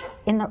language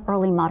in the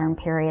early modern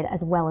period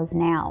as well as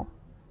now?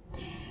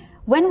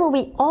 When will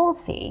we all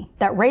see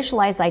that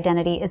racialized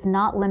identity is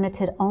not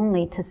limited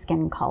only to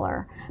skin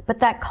color, but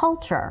that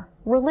culture,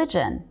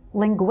 religion,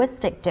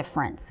 linguistic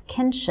difference,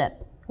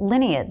 kinship,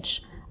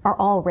 lineage, are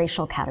all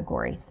racial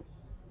categories.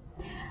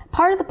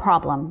 Part of the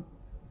problem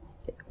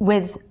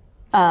with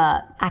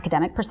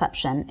academic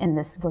perception in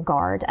this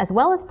regard, as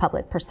well as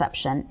public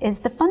perception, is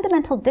the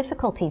fundamental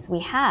difficulties we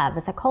have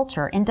as a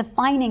culture in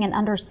defining and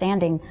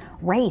understanding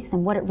race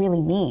and what it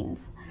really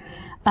means.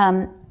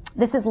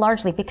 This is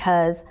largely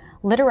because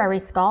literary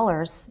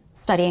scholars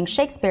studying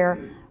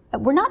Shakespeare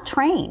were not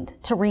trained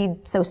to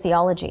read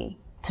sociology,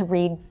 to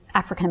read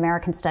African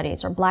American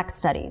studies or Black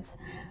studies,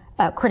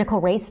 critical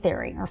race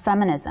theory or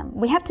feminism.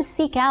 We have to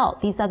seek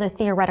out these other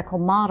theoretical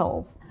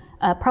models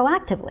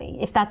proactively,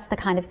 if that's the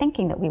kind of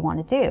thinking that we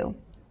want to do.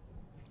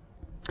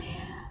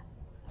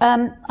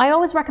 I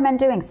always recommend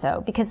doing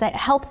so because that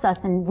helps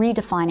us in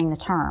redefining the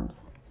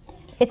terms.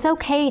 It's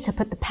okay to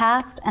put the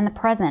past and the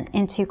present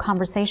into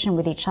conversation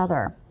with each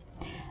other.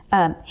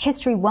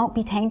 History won't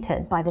be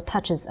tainted by the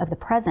touches of the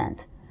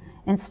present.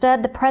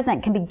 Instead, the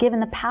present can be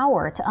given the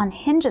power to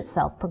unhinge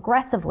itself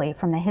progressively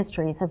from the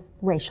histories of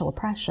racial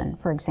oppression,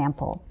 for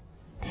example.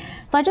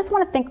 So I just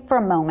want to think for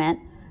a moment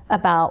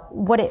about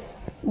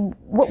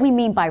what we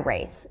mean by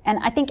race. And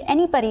I think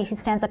anybody who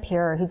stands up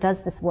here or who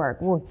does this work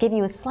will give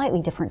you a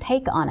slightly different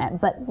take on it,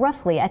 but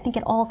roughly, I think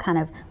it all kind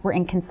of we're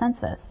in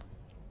consensus.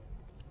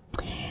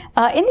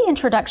 In the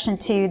introduction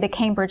to the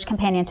Cambridge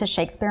Companion to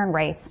Shakespeare and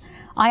Race,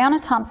 Ayanna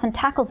Thompson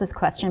tackles this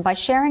question by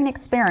sharing an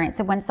experience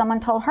of when someone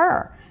told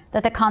her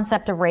that the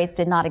concept of race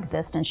did not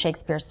exist in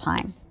Shakespeare's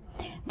time.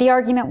 The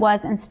argument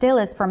was, and still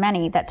is for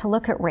many, that to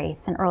look at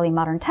race in early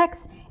modern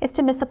texts is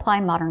to misapply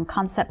modern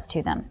concepts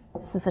to them.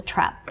 This is a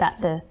trap that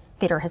the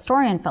theater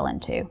historian fell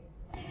into.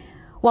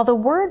 While the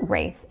word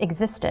race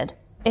existed,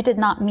 it did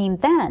not mean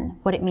then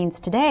what it means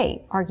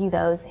today, argue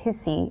those who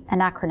see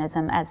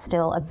anachronism as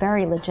still a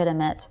very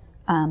legitimate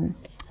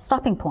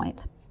stopping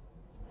point.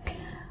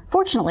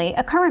 Fortunately,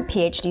 a current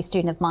PhD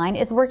student of mine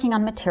is working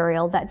on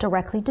material that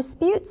directly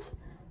disputes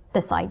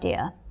this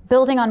idea,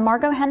 building on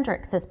Margot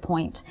Hendricks's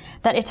point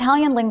that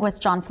Italian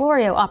linguist John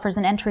Florio offers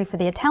an entry for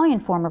the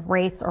Italian form of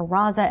race or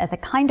raza as a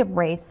kind of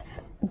race,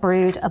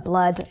 brood, a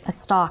blood, a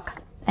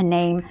stock, a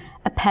name,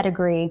 a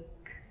pedigree,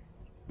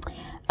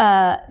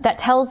 that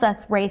tells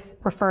us race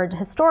referred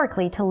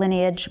historically to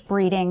lineage,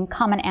 breeding,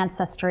 common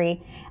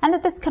ancestry, and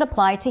that this could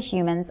apply to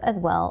humans as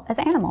well as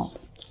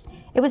animals.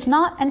 It was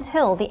not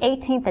until the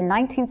 18th and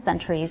 19th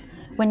centuries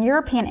when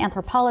European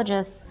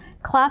anthropologists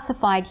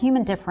classified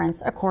human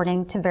difference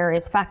according to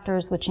various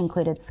factors which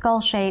included skull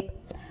shape,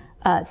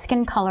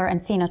 skin color,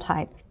 and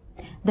phenotype.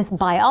 This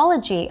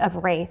biology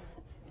of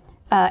race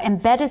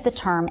embedded the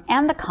term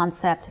and the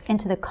concept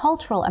into the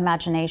cultural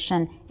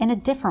imagination in a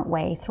different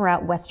way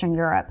throughout Western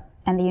Europe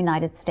and the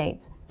United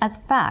States as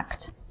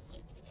fact.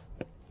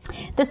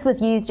 This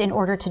was used in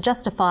order to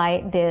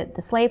justify the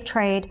slave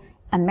trade,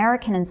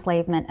 American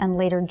enslavement, and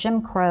later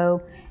Jim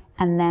Crow,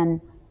 and then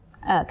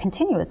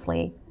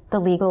continuously the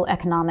legal,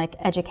 economic,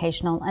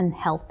 educational, and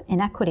health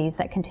inequities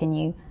that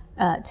continue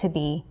to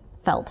be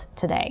felt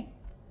today.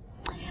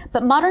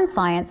 But modern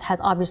science has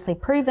obviously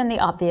proven the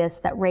obvious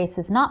that race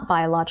is not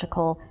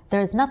biological.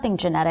 There is nothing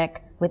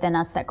genetic within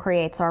us that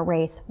creates our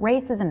race.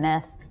 Race is a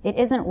myth. It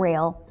isn't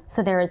real,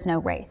 so there is no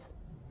race.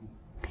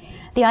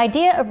 The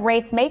idea of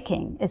race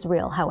making is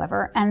real,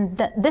 however, and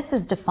this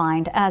is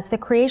defined as the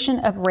creation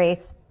of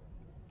race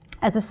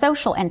as a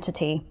social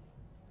entity,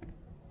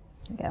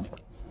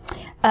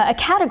 a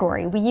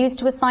category we use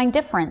to assign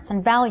difference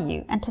and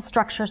value and to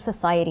structure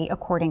society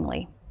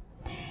accordingly.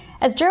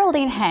 As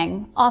Geraldine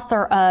Heng,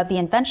 author of The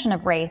Invention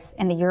of Race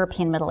in the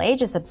European Middle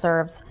Ages,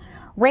 observes,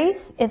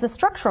 race is a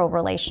structural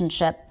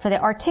relationship for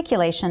the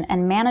articulation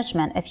and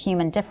management of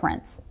human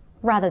difference,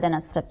 rather than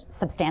of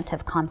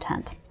substantive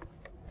content.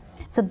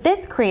 So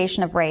this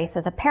creation of race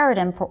as a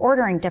paradigm for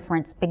ordering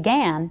difference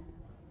began,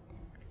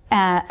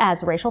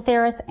 as racial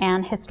theorists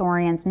and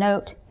historians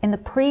note, in the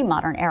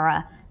pre-modern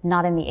era,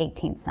 not in the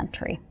 18th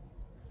century.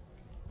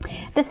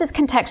 This is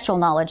contextual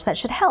knowledge that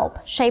should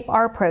help shape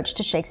our approach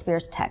to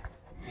Shakespeare's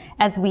texts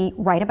as we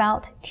write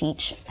about,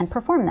 teach, and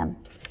perform them.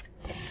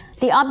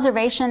 The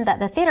observation that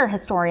the theater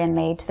historian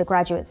made to the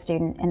graduate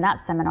student in that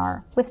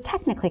seminar was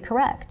technically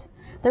correct.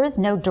 There is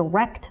no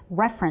direct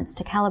reference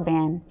to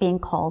Caliban being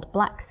called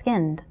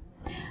black-skinned.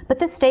 But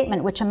this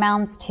statement, which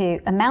amounts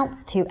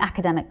to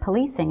academic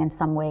policing in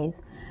some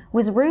ways,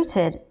 was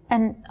rooted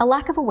in a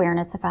lack of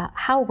awareness about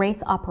how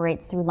race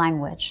operates through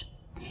language.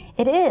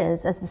 It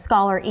is, as the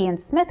scholar Ian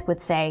Smith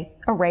would say,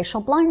 a racial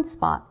blind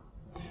spot.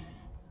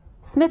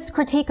 Smith's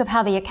critique of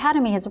how the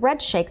Academy has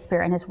read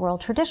Shakespeare and his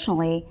world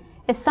traditionally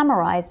is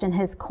summarized in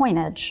his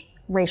coinage,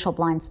 Racial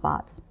Blind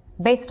Spots.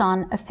 Based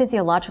on a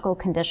physiological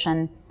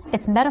condition,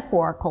 its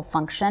metaphorical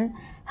function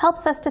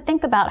helps us to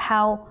think about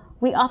how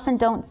we often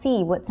don't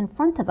see what's in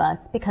front of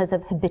us because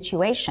of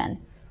habituation.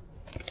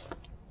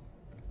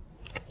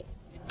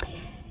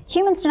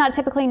 Humans do not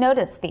typically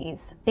notice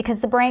these because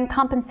the brain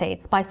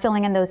compensates by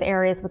filling in those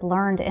areas with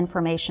learned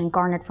information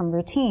garnered from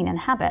routine and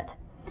habit.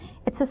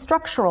 It's a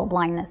structural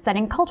blindness that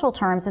in cultural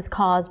terms is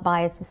caused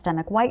by a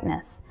systemic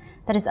whiteness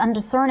that is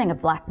undiscerning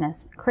of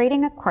blackness,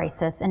 creating a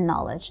crisis in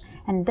knowledge,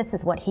 and this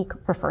is what he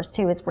refers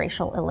to as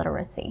racial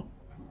illiteracy.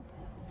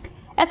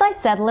 As I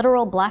said,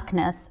 literal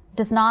blackness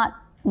does not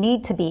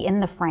need to be in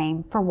the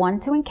frame for one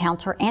to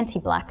encounter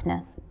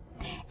anti-blackness.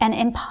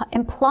 And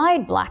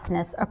implied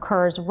blackness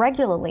occurs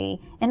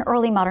regularly in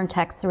early modern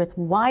texts through its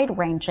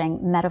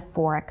wide-ranging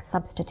metaphoric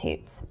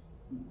substitutes.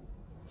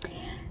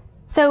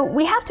 So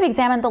we have to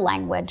examine the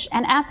language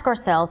and ask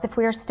ourselves if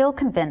we are still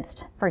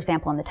convinced, for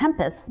example in The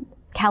Tempest,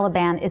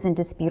 Caliban is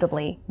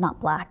indisputably not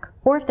black,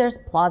 or if there's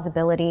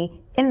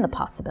plausibility in the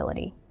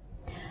possibility.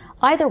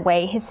 Either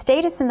way, his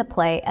status in the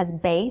play as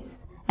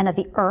base and of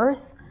the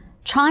earth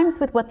chimes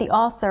with what the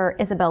author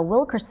Isabel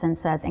Wilkerson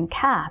says in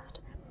Caste.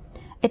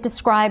 It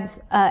describes,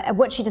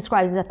 what she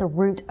describes is at the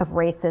root of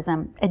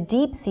racism, a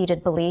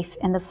deep-seated belief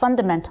in the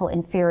fundamental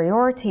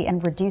inferiority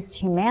and reduced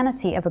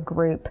humanity of a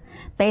group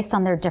based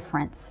on their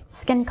difference,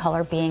 skin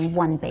color being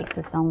one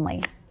basis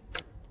only.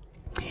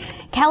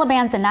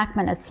 Caliban's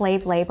enactment of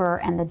slave labor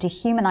and the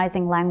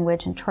dehumanizing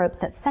language and tropes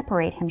that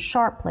separate him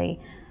sharply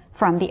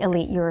from the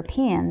elite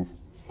Europeans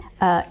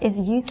is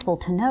useful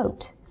to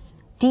note.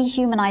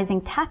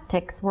 Dehumanizing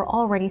tactics were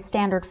already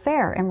standard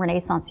fare in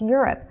Renaissance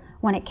Europe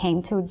when it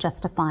came to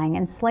justifying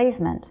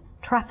enslavement,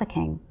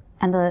 trafficking,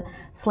 and the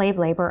slave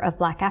labor of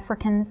black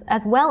Africans,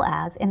 as well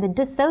as in the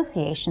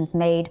dissociations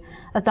made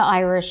of the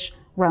Irish,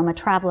 Roma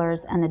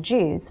travelers, and the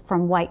Jews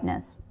from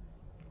whiteness.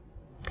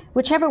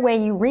 Whichever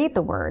way you read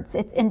the words,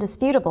 it's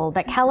indisputable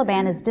that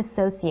Caliban is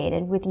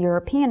dissociated with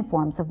European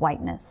forms of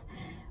whiteness,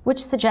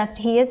 which suggest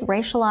he is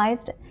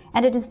racialized,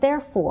 and it is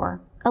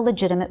therefore a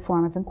legitimate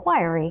form of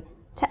inquiry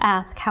to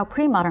ask how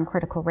pre-modern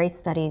critical race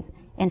studies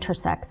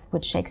intersects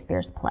with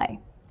Shakespeare's play.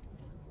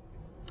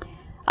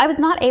 I was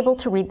not able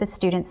to read the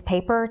student's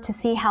paper to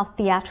see how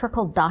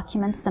theatrical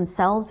documents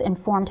themselves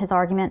informed his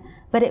argument,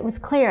 but it was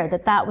clear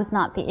that that was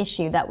not the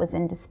issue that was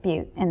in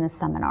dispute in the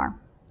seminar.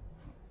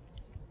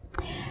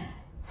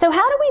 So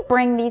how do we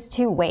bring these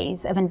two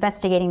ways of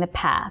investigating the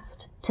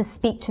past to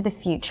speak to the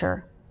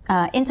future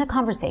into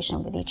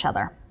conversation with each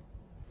other?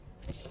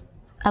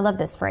 I love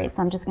this phrase,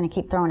 so I'm just going to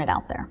keep throwing it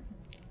out there.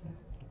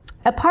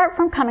 Apart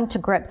from coming to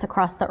grips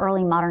across the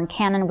early modern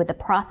canon with the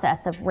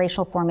process of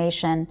racial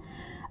formation,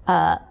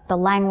 the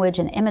language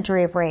and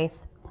imagery of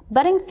race,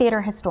 budding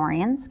theater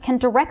historians can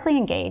directly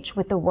engage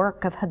with the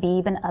work of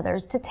Habib and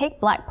others to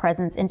take black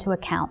presence into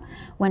account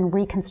when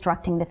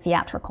reconstructing the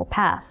theatrical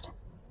past.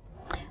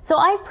 So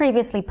I've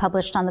previously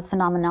published on the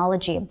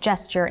phenomenology of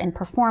gesture in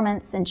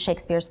performance in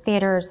Shakespeare's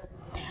theaters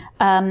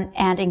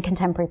and in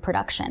contemporary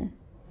production.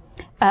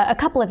 A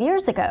couple of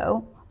years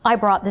ago, I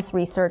brought this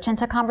research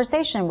into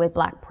conversation with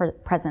Black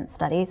presence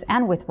studies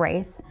and with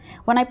race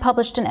when I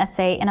published an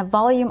essay in a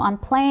volume on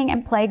playing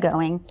and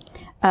playgoing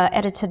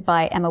edited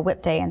by Emma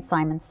Whipday and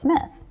Simon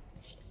Smith.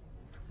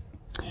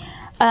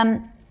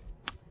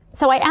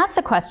 So I asked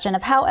the question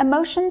of how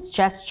emotions,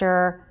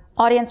 gesture,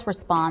 audience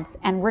response,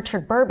 and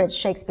Richard Burbage,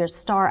 Shakespeare's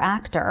star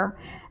actor,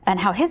 and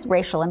how his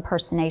racial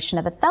impersonation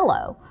of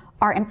Othello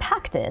are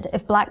impacted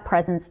if Black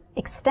presence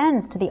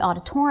extends to the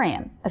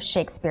auditorium of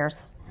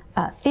Shakespeare's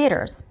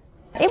theaters.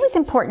 It was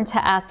important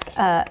to ask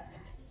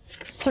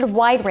sort of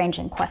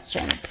wide-ranging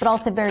questions, but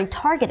also very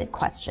targeted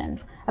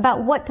questions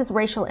about what does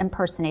racial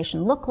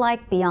impersonation look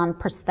like beyond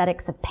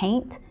prosthetics of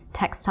paint,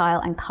 textile,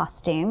 and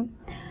costume?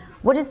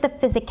 What is the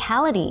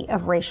physicality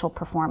of racial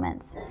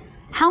performance?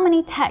 How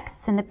many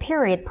texts in the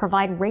period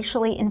provide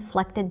racially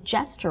inflected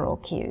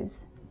gestural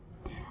cues?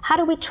 How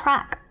do we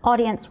track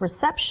audience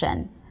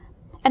reception?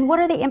 And what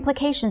are the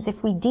implications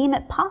if we deem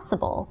it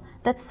possible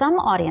that some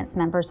audience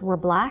members were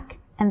Black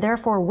and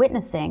therefore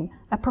witnessing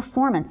a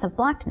performance of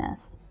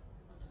Blackness?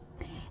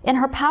 In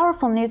her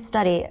powerful new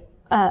study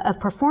of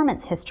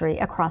performance history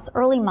across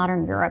early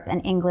modern Europe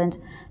and England,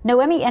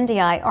 Noemi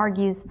Ndiaye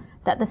argues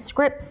that the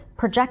scripts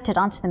projected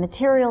onto the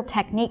material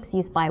techniques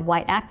used by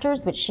white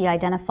actors, which she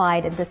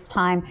identified at this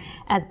time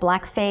as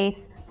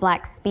blackface,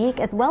 black speak,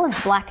 as well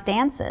as black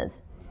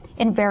dances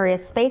in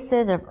various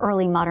spaces of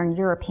early modern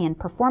European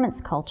performance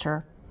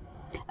culture,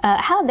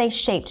 how they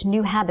shaped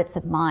new habits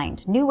of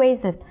mind, new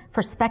ways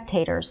for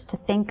spectators to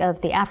think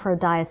of the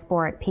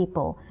Afro-diasporic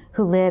people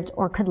who lived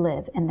or could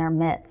live in their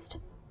midst.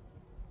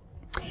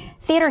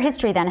 Theater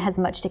history then has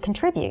much to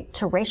contribute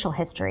to racial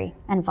history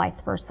and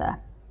vice versa.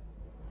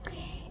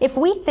 If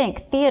we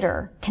think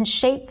theater can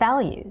shape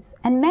values,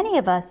 and many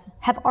of us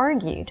have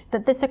argued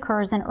that this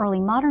occurs in early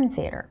modern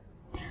theater,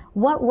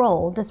 what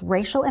role does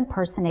racial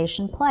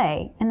impersonation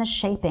play in the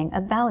shaping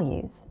of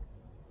values?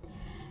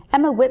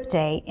 Emma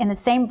Whipday, in the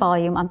same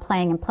volume on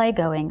playing and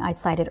playgoing I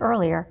cited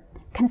earlier,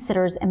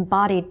 considers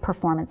embodied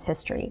performance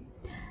history.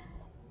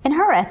 In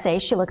her essay,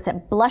 she looks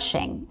at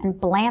blushing and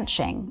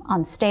blanching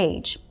on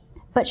stage,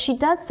 but she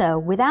does so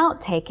without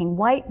taking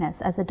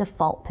whiteness as a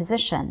default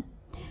position.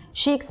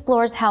 She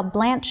explores how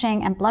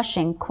blanching and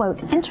blushing,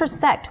 quote,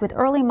 intersect with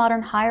early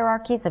modern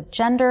hierarchies of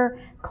gender,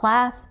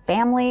 class,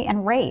 family,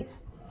 and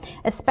race,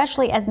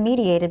 especially as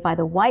mediated by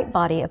the white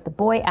body of the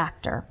boy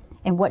actor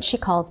in what she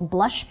calls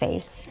blush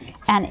face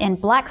and in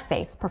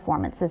blackface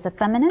performances of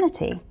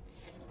femininity.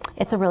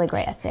 It's a really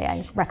great essay.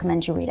 I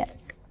recommend you read it.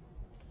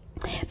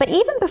 But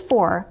even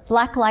before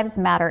Black Lives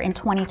Matter in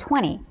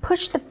 2020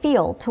 pushed the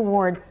field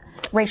towards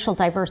racial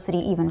diversity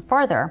even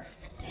farther,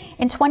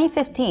 in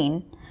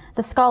 2015,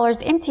 the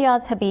scholars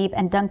Imtiaz Habib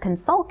and Duncan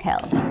Salkel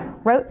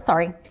wrote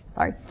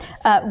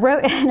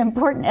an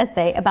important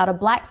essay about a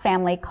black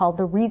family called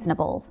the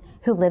Reasonables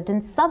who lived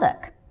in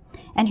Southwark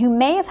and who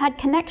may have had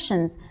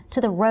connections to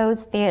the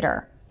Rose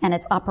Theatre and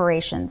its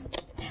operations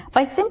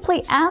by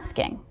simply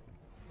asking,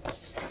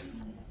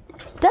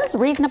 does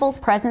Reasonable's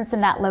presence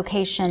in that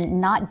location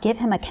not give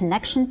him a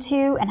connection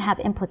to and have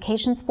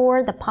implications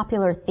for the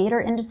popular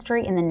theater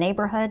industry in the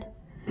neighborhood?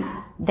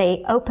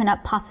 They open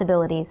up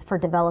possibilities for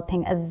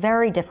developing a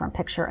very different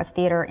picture of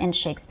theater in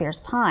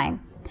Shakespeare's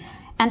time,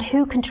 and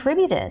who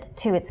contributed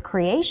to its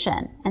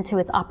creation and to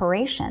its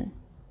operation.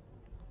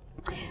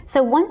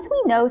 So once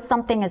we know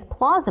something is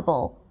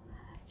plausible,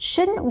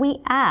 shouldn't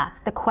we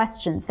ask the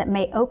questions that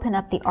may open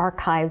up the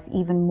archives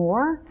even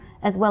more,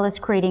 as well as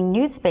creating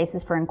new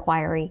spaces for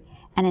inquiry,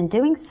 and in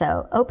doing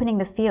so, opening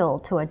the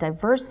field to a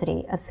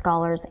diversity of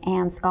scholars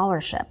and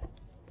scholarship?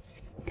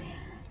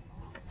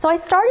 So I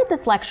started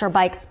this lecture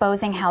by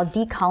exposing how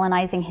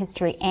decolonizing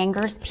history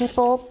angers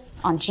people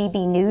on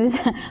GB News,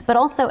 but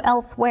also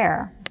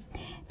elsewhere.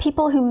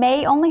 People who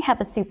may only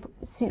have a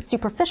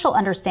superficial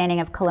understanding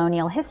of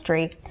colonial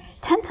history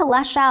tend to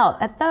lash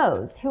out at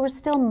those who are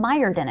still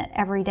mired in it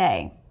every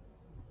day.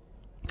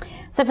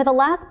 So for the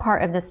last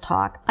part of this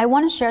talk, I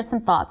want to share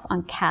some thoughts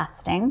on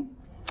casting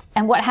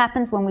and what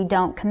happens when we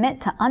don't commit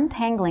to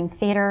untangling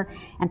theater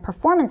and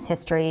performance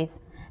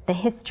histories, the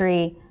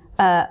history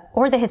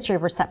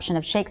of reception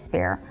of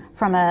Shakespeare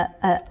from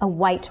a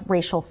white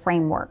racial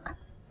framework.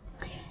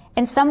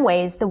 In some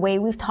ways, the way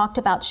we've talked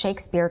about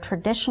Shakespeare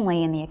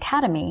traditionally in the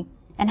academy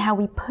and how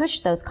we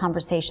push those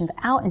conversations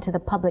out into the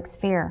public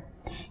sphere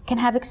can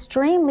have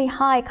extremely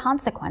high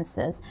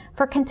consequences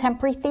for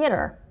contemporary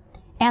theater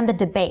and the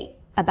debate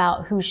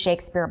about who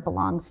Shakespeare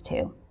belongs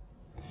to.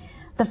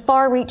 The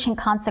far-reaching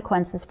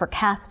consequences for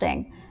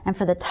casting and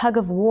for the tug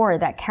of war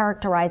that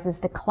characterizes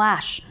the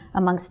clash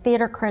amongst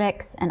theater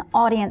critics and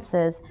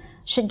audiences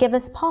should give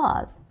us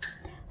pause.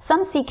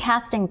 Some see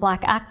casting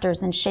black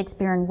actors in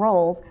Shakespearean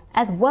roles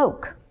as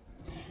woke,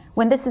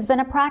 when this has been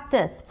a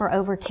practice for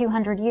over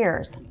 200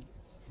 years.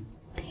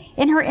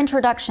 In her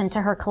introduction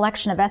to her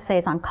collection of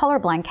essays on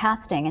colorblind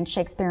casting in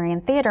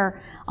Shakespearean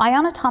theater,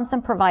 Ayanna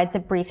Thompson provides a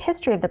brief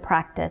history of the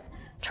practice,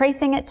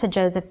 tracing it to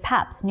Joseph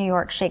Papp's New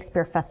York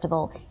Shakespeare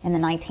Festival in the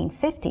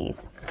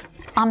 1950s.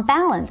 On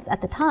balance,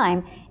 at the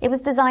time, it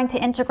was designed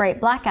to integrate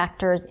black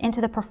actors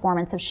into the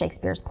performance of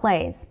Shakespeare's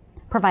plays,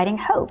 providing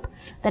hope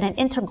that an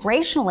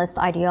integrationalist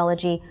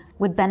ideology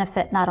would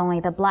benefit not only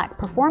the black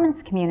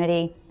performance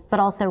community, but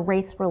also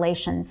race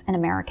relations in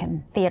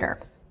American theater.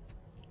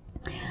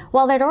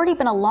 While there'd already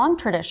been a long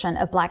tradition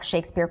of black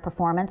Shakespeare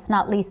performance,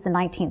 not least the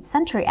 19th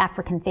century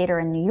African theater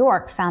in New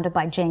York, founded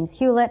by James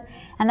Hewlett,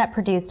 and that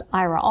produced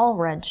Ira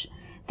Aldridge,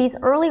 these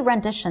early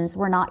renditions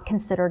were not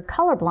considered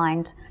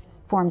colorblind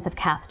forms of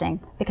casting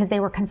because they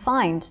were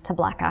confined to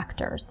black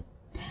actors.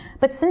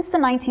 But since the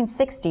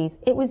 1960s,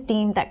 it was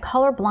deemed that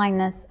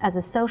colorblindness as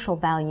a social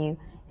value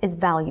is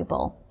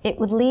valuable. It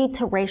would lead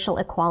to racial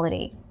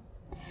equality.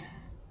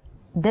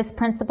 This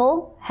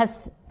principle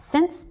has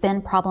since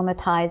been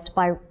problematized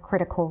by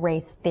critical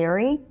race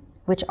theory,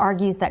 which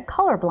argues that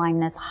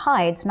colorblindness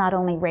hides not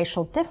only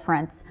racial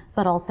difference,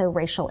 but also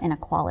racial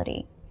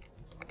inequality.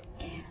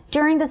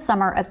 During the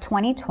summer of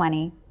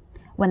 2020,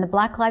 when the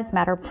Black Lives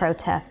Matter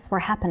protests were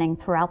happening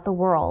throughout the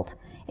world,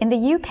 in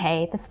the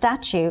UK, the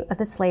statue of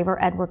the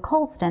slaver Edward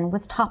Colston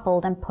was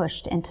toppled and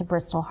pushed into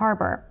Bristol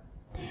Harbour.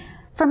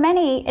 For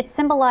many, it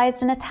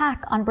symbolized an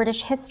attack on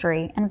British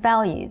history and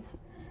values.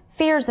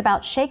 Fears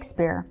about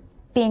Shakespeare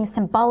being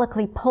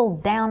symbolically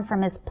pulled down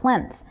from his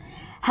plinth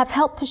have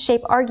helped to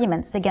shape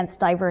arguments against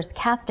diverse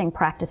casting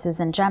practices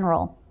in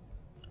general.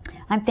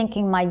 I'm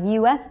thinking my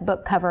US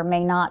book cover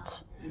may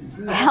not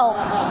help.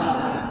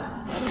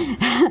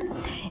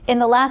 In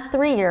the last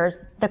 3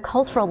 years, the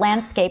cultural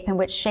landscape in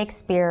which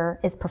Shakespeare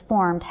is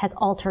performed has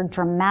altered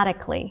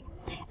dramatically,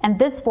 and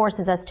this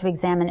forces us to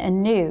examine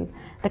anew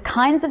the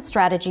kinds of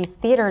strategies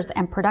theaters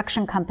and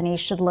production companies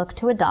should look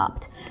to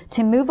adopt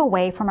to move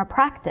away from a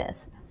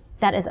practice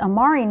that, as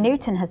Omari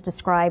Newton has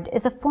described,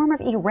 is a form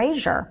of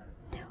erasure,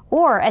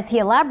 or, as he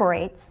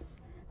elaborates,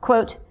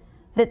 quote,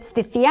 that's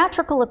the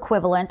theatrical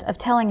equivalent of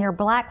telling your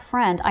black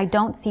friend, I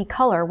don't see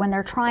color, when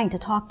they're trying to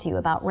talk to you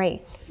about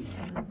race.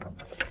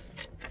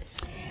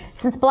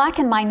 Since black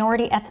and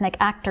minority ethnic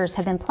actors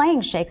have been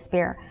playing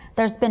Shakespeare,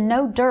 there's been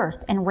no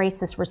dearth in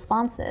racist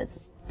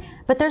responses.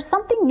 But there's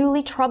something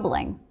newly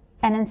troubling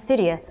and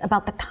insidious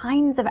about the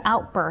kinds of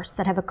outbursts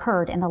that have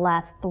occurred in the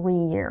last 3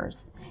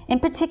 years. In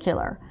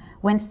particular,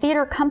 when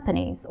theater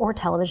companies, or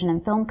television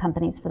and film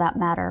companies for that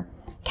matter,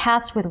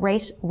 cast with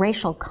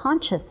racial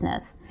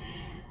consciousness,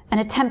 an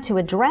attempt to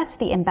address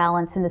the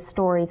imbalance in the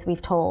stories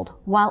we've told,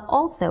 while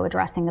also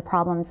addressing the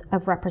problems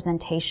of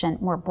representation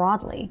more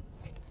broadly.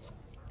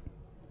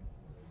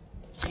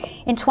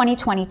 In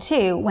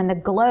 2022, when the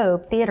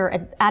Globe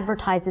Theater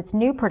advertised its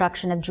new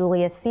production of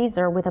Julius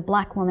Caesar with a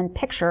black woman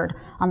pictured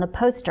on the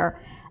poster,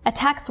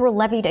 attacks were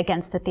levied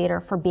against the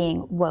theater for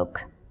being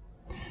woke.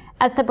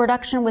 As the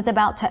production was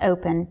about to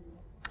open,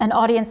 an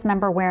audience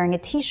member wearing a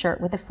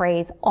t-shirt with the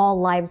phrase "All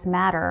Lives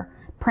Matter"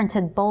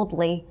 printed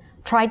boldly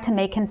tried to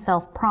make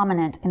himself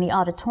prominent in the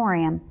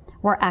auditorium,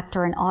 where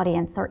actor and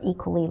audience are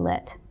equally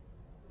lit.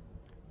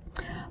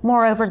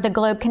 Moreover, the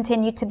Globe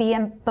continued to be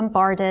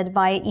bombarded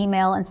via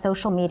email and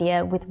social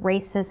media with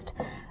racist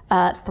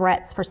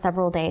threats for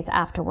several days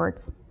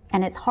afterwards,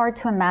 and it's hard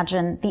to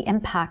imagine the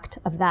impact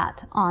of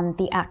that on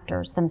the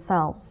actors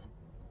themselves.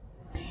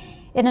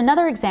 In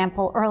another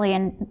example, early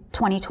in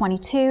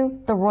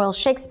 2022, the Royal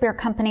Shakespeare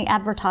Company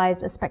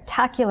advertised a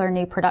spectacular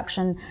new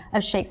production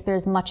of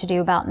Shakespeare's Much Ado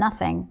About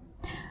Nothing.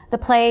 The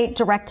play,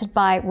 directed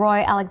by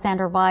Roy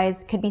Alexander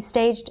Wise, would be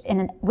staged in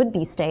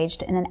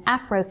an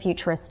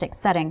Afrofuturistic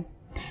setting,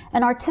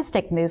 an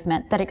artistic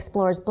movement that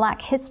explores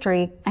Black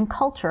history and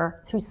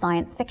culture through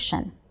science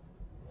fiction.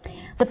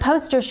 The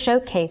posters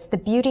showcase the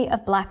beauty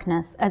of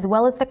Blackness as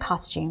well as the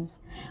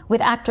costumes,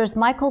 with actors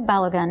Michael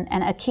Balogun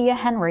and Akia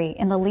Henry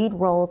in the lead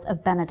roles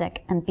of Benedict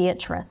and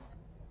Beatrice.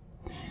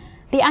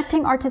 The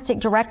acting artistic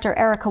director,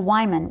 Erica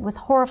Wyman, was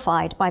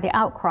horrified by the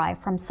outcry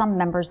from some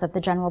members of the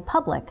general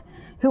public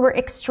who were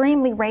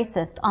extremely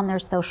racist on their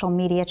social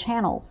media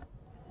channels.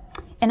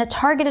 In a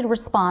targeted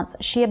response,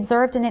 she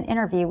observed in an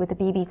interview with the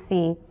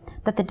BBC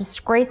that the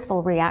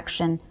disgraceful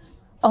reaction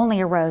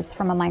only arose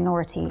from a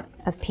minority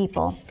of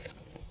people.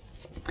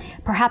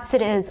 Perhaps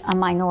it is a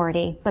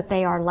minority, but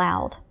they are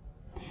loud.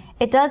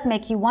 It does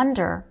make you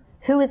wonder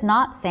who is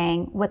not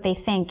saying what they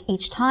think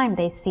each time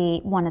they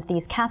see one of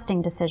these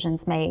casting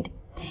decisions made,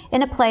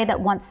 in a play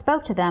that once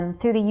spoke to them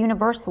through the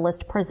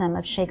universalist prism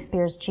of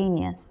Shakespeare's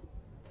genius.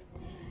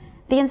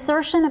 The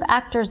insertion of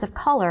actors of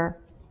color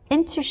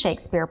into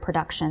Shakespeare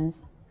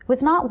productions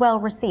was not well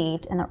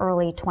received in the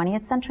early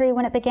 20th century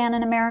when it began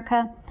in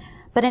America,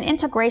 but an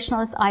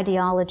integrationalist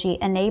ideology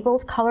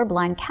enabled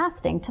colorblind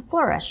casting to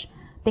flourish,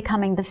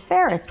 becoming the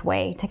fairest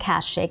way to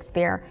cast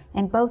Shakespeare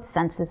in both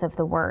senses of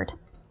the word.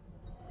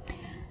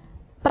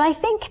 But I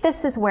think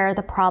this is where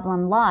the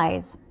problem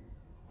lies.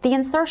 The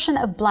insertion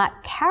of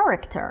Black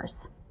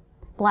characters,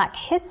 Black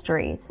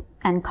histories,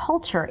 and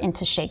culture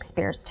into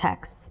Shakespeare's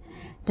texts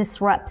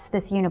disrupts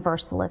this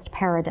universalist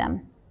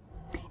paradigm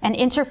and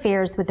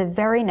interferes with the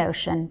very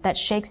notion that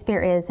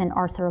Shakespeare is, in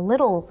Arthur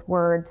Little's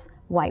words,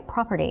 white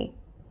property,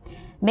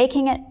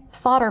 making it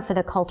fodder for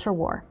the culture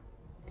war.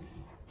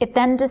 It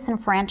then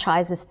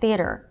disenfranchises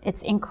theater,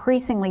 its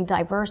increasingly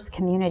diverse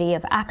community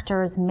of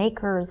actors,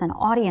 makers, and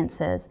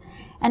audiences,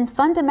 and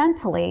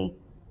fundamentally,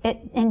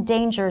 it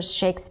endangers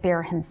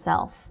Shakespeare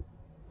himself.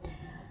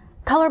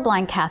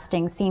 Colorblind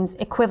casting seems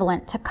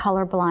equivalent to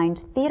colorblind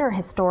theater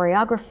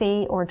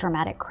historiography or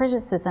dramatic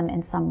criticism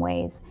in some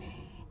ways.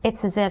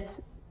 It's as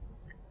if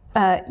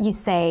you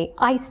say,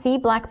 I see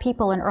Black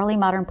people in early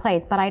modern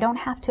plays, but I don't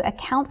have to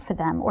account for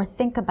them or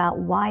think about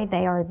why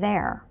they are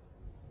there.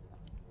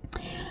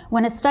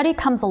 When a study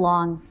comes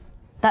along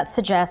that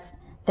suggests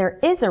there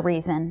is a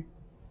reason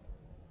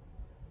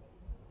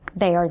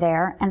they are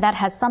there, and that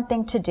has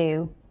something to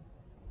do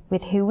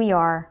with who we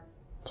are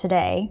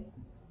today,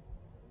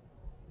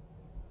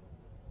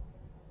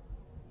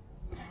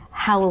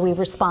 how will we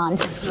respond?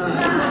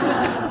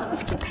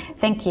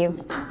 Thank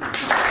you.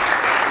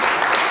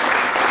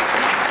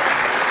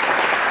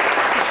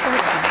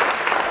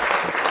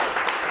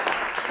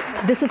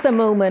 This is the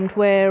moment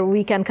where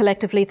we can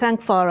collectively thank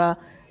Farah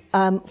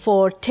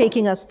for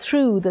taking us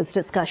through this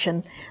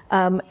discussion,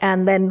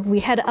 and then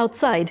we head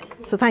outside.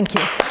 So thank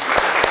you.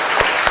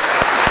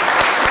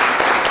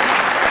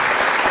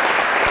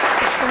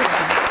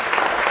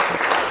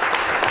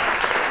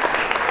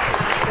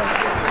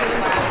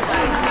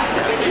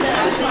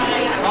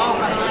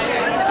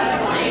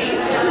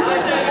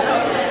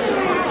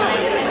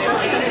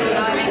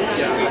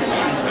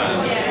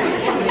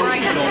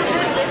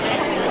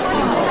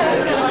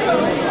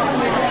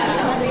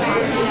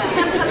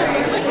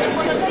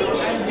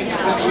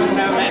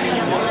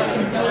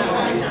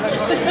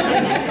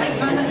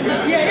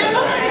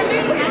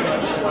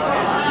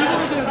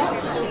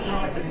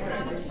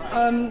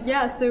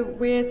 So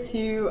we're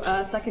two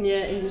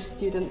second-year English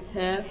students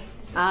here,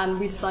 and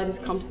we decided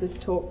to come to this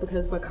talk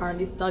because we're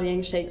currently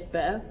studying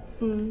Shakespeare.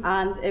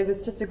 And it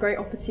was just a great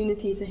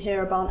opportunity to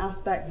hear about an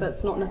aspect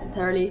that's not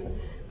necessarily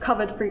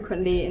covered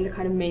frequently in the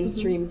kind of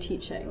mainstream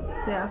teaching.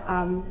 Yeah.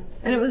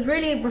 And it was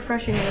really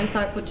refreshing and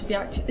insightful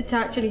to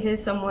actually hear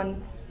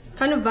someone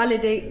kind of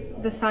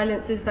validate the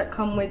silences that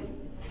come with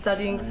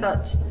studying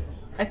such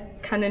a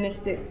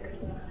canonistic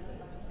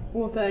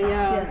author.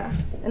 Yeah.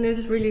 And it was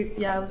just really, it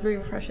was really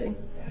refreshing.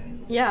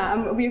 Yeah,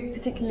 and we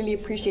particularly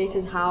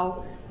appreciated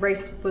how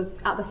race was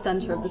at the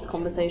center of this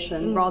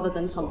conversation rather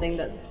than something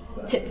that's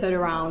tiptoed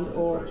around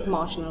or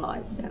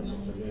marginalised.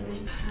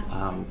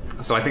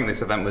 So I think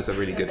this event was a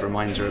really good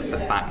reminder of the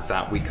fact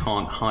that we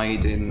can't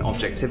hide in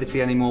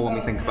objectivity anymore when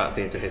we think about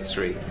theatre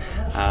history.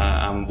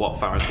 And what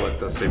Farah's work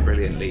does so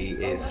brilliantly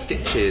is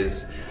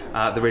stitches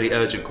the really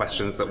urgent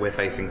questions that we're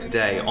facing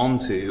today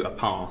onto a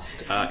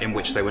past in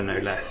which they were no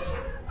less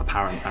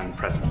apparent and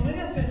present.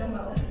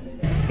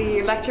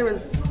 The lecture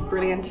was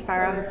brilliant.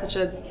 Farah has such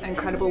an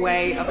incredible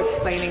way of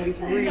explaining these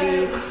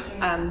really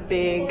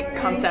big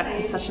concepts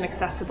in such an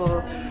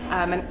accessible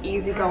and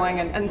easygoing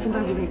and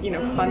sometimes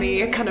even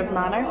funny kind of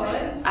manner.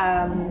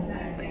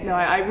 No,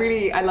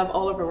 I love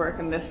all of her work,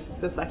 and this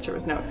lecture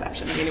was no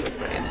exception. I mean, it was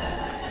brilliant.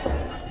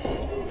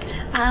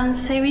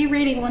 So we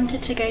really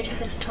wanted to go to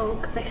this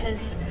talk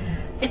because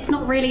it's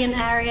not really an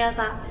area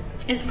that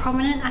is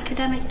prominent in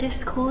academic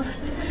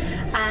discourse,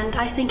 and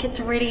I think it's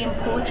a really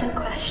important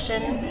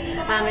question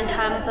in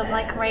terms of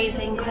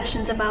raising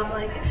questions about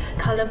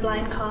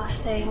colourblind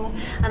casting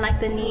and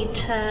the need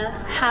to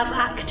have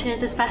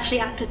actors, especially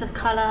actors of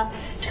colour,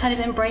 to kind of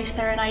embrace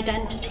their own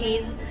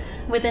identities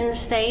within the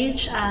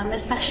stage,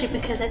 especially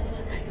because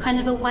it's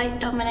kind of a white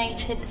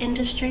dominated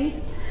industry.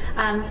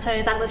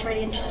 So that was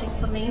really interesting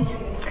for me.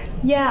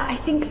 Yeah, I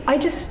think I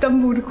just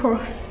stumbled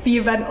across the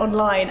event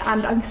online,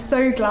 and I'm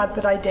so glad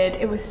that I did.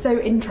 It was so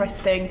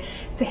interesting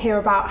to hear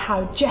about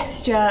how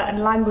gesture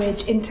and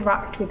language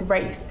interact with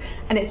race,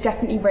 and it's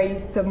definitely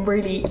raised some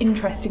really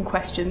interesting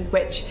questions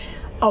which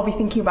I'll be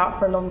thinking about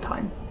for a long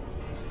time.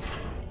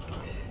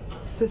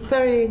 So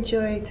thoroughly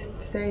enjoyed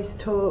today's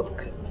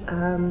talk,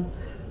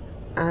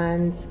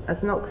 and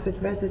as an Oxford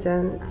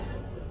resident,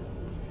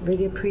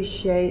 really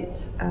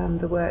appreciate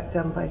the work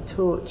done by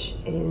Torch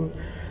in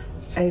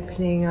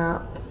opening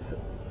up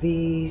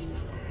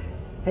these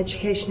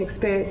education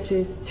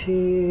experiences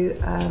to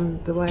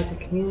the wider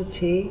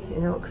community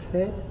in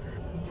Oxford.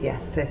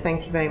 Yes, so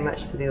thank you very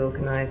much to the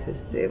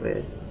organisers. It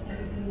was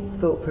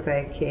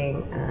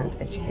thought-provoking and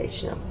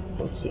educational.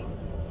 Thank you.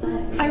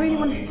 I really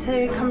wanted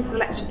to come to the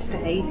lecture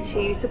today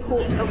to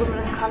support a woman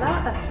of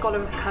colour, a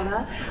scholar of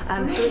colour,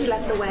 who has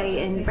led the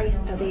way in race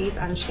studies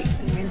and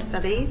Shakespearean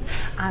studies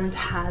and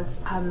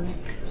has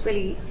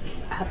really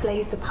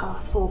blazed a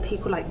path for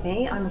people like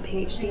me. I'm a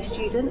PhD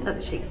student at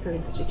the Shakespeare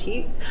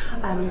Institute,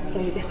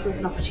 so this was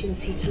an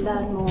opportunity to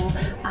learn more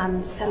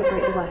and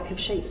celebrate the work of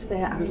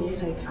Shakespeare and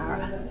also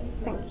Farah.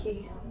 Thank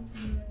you.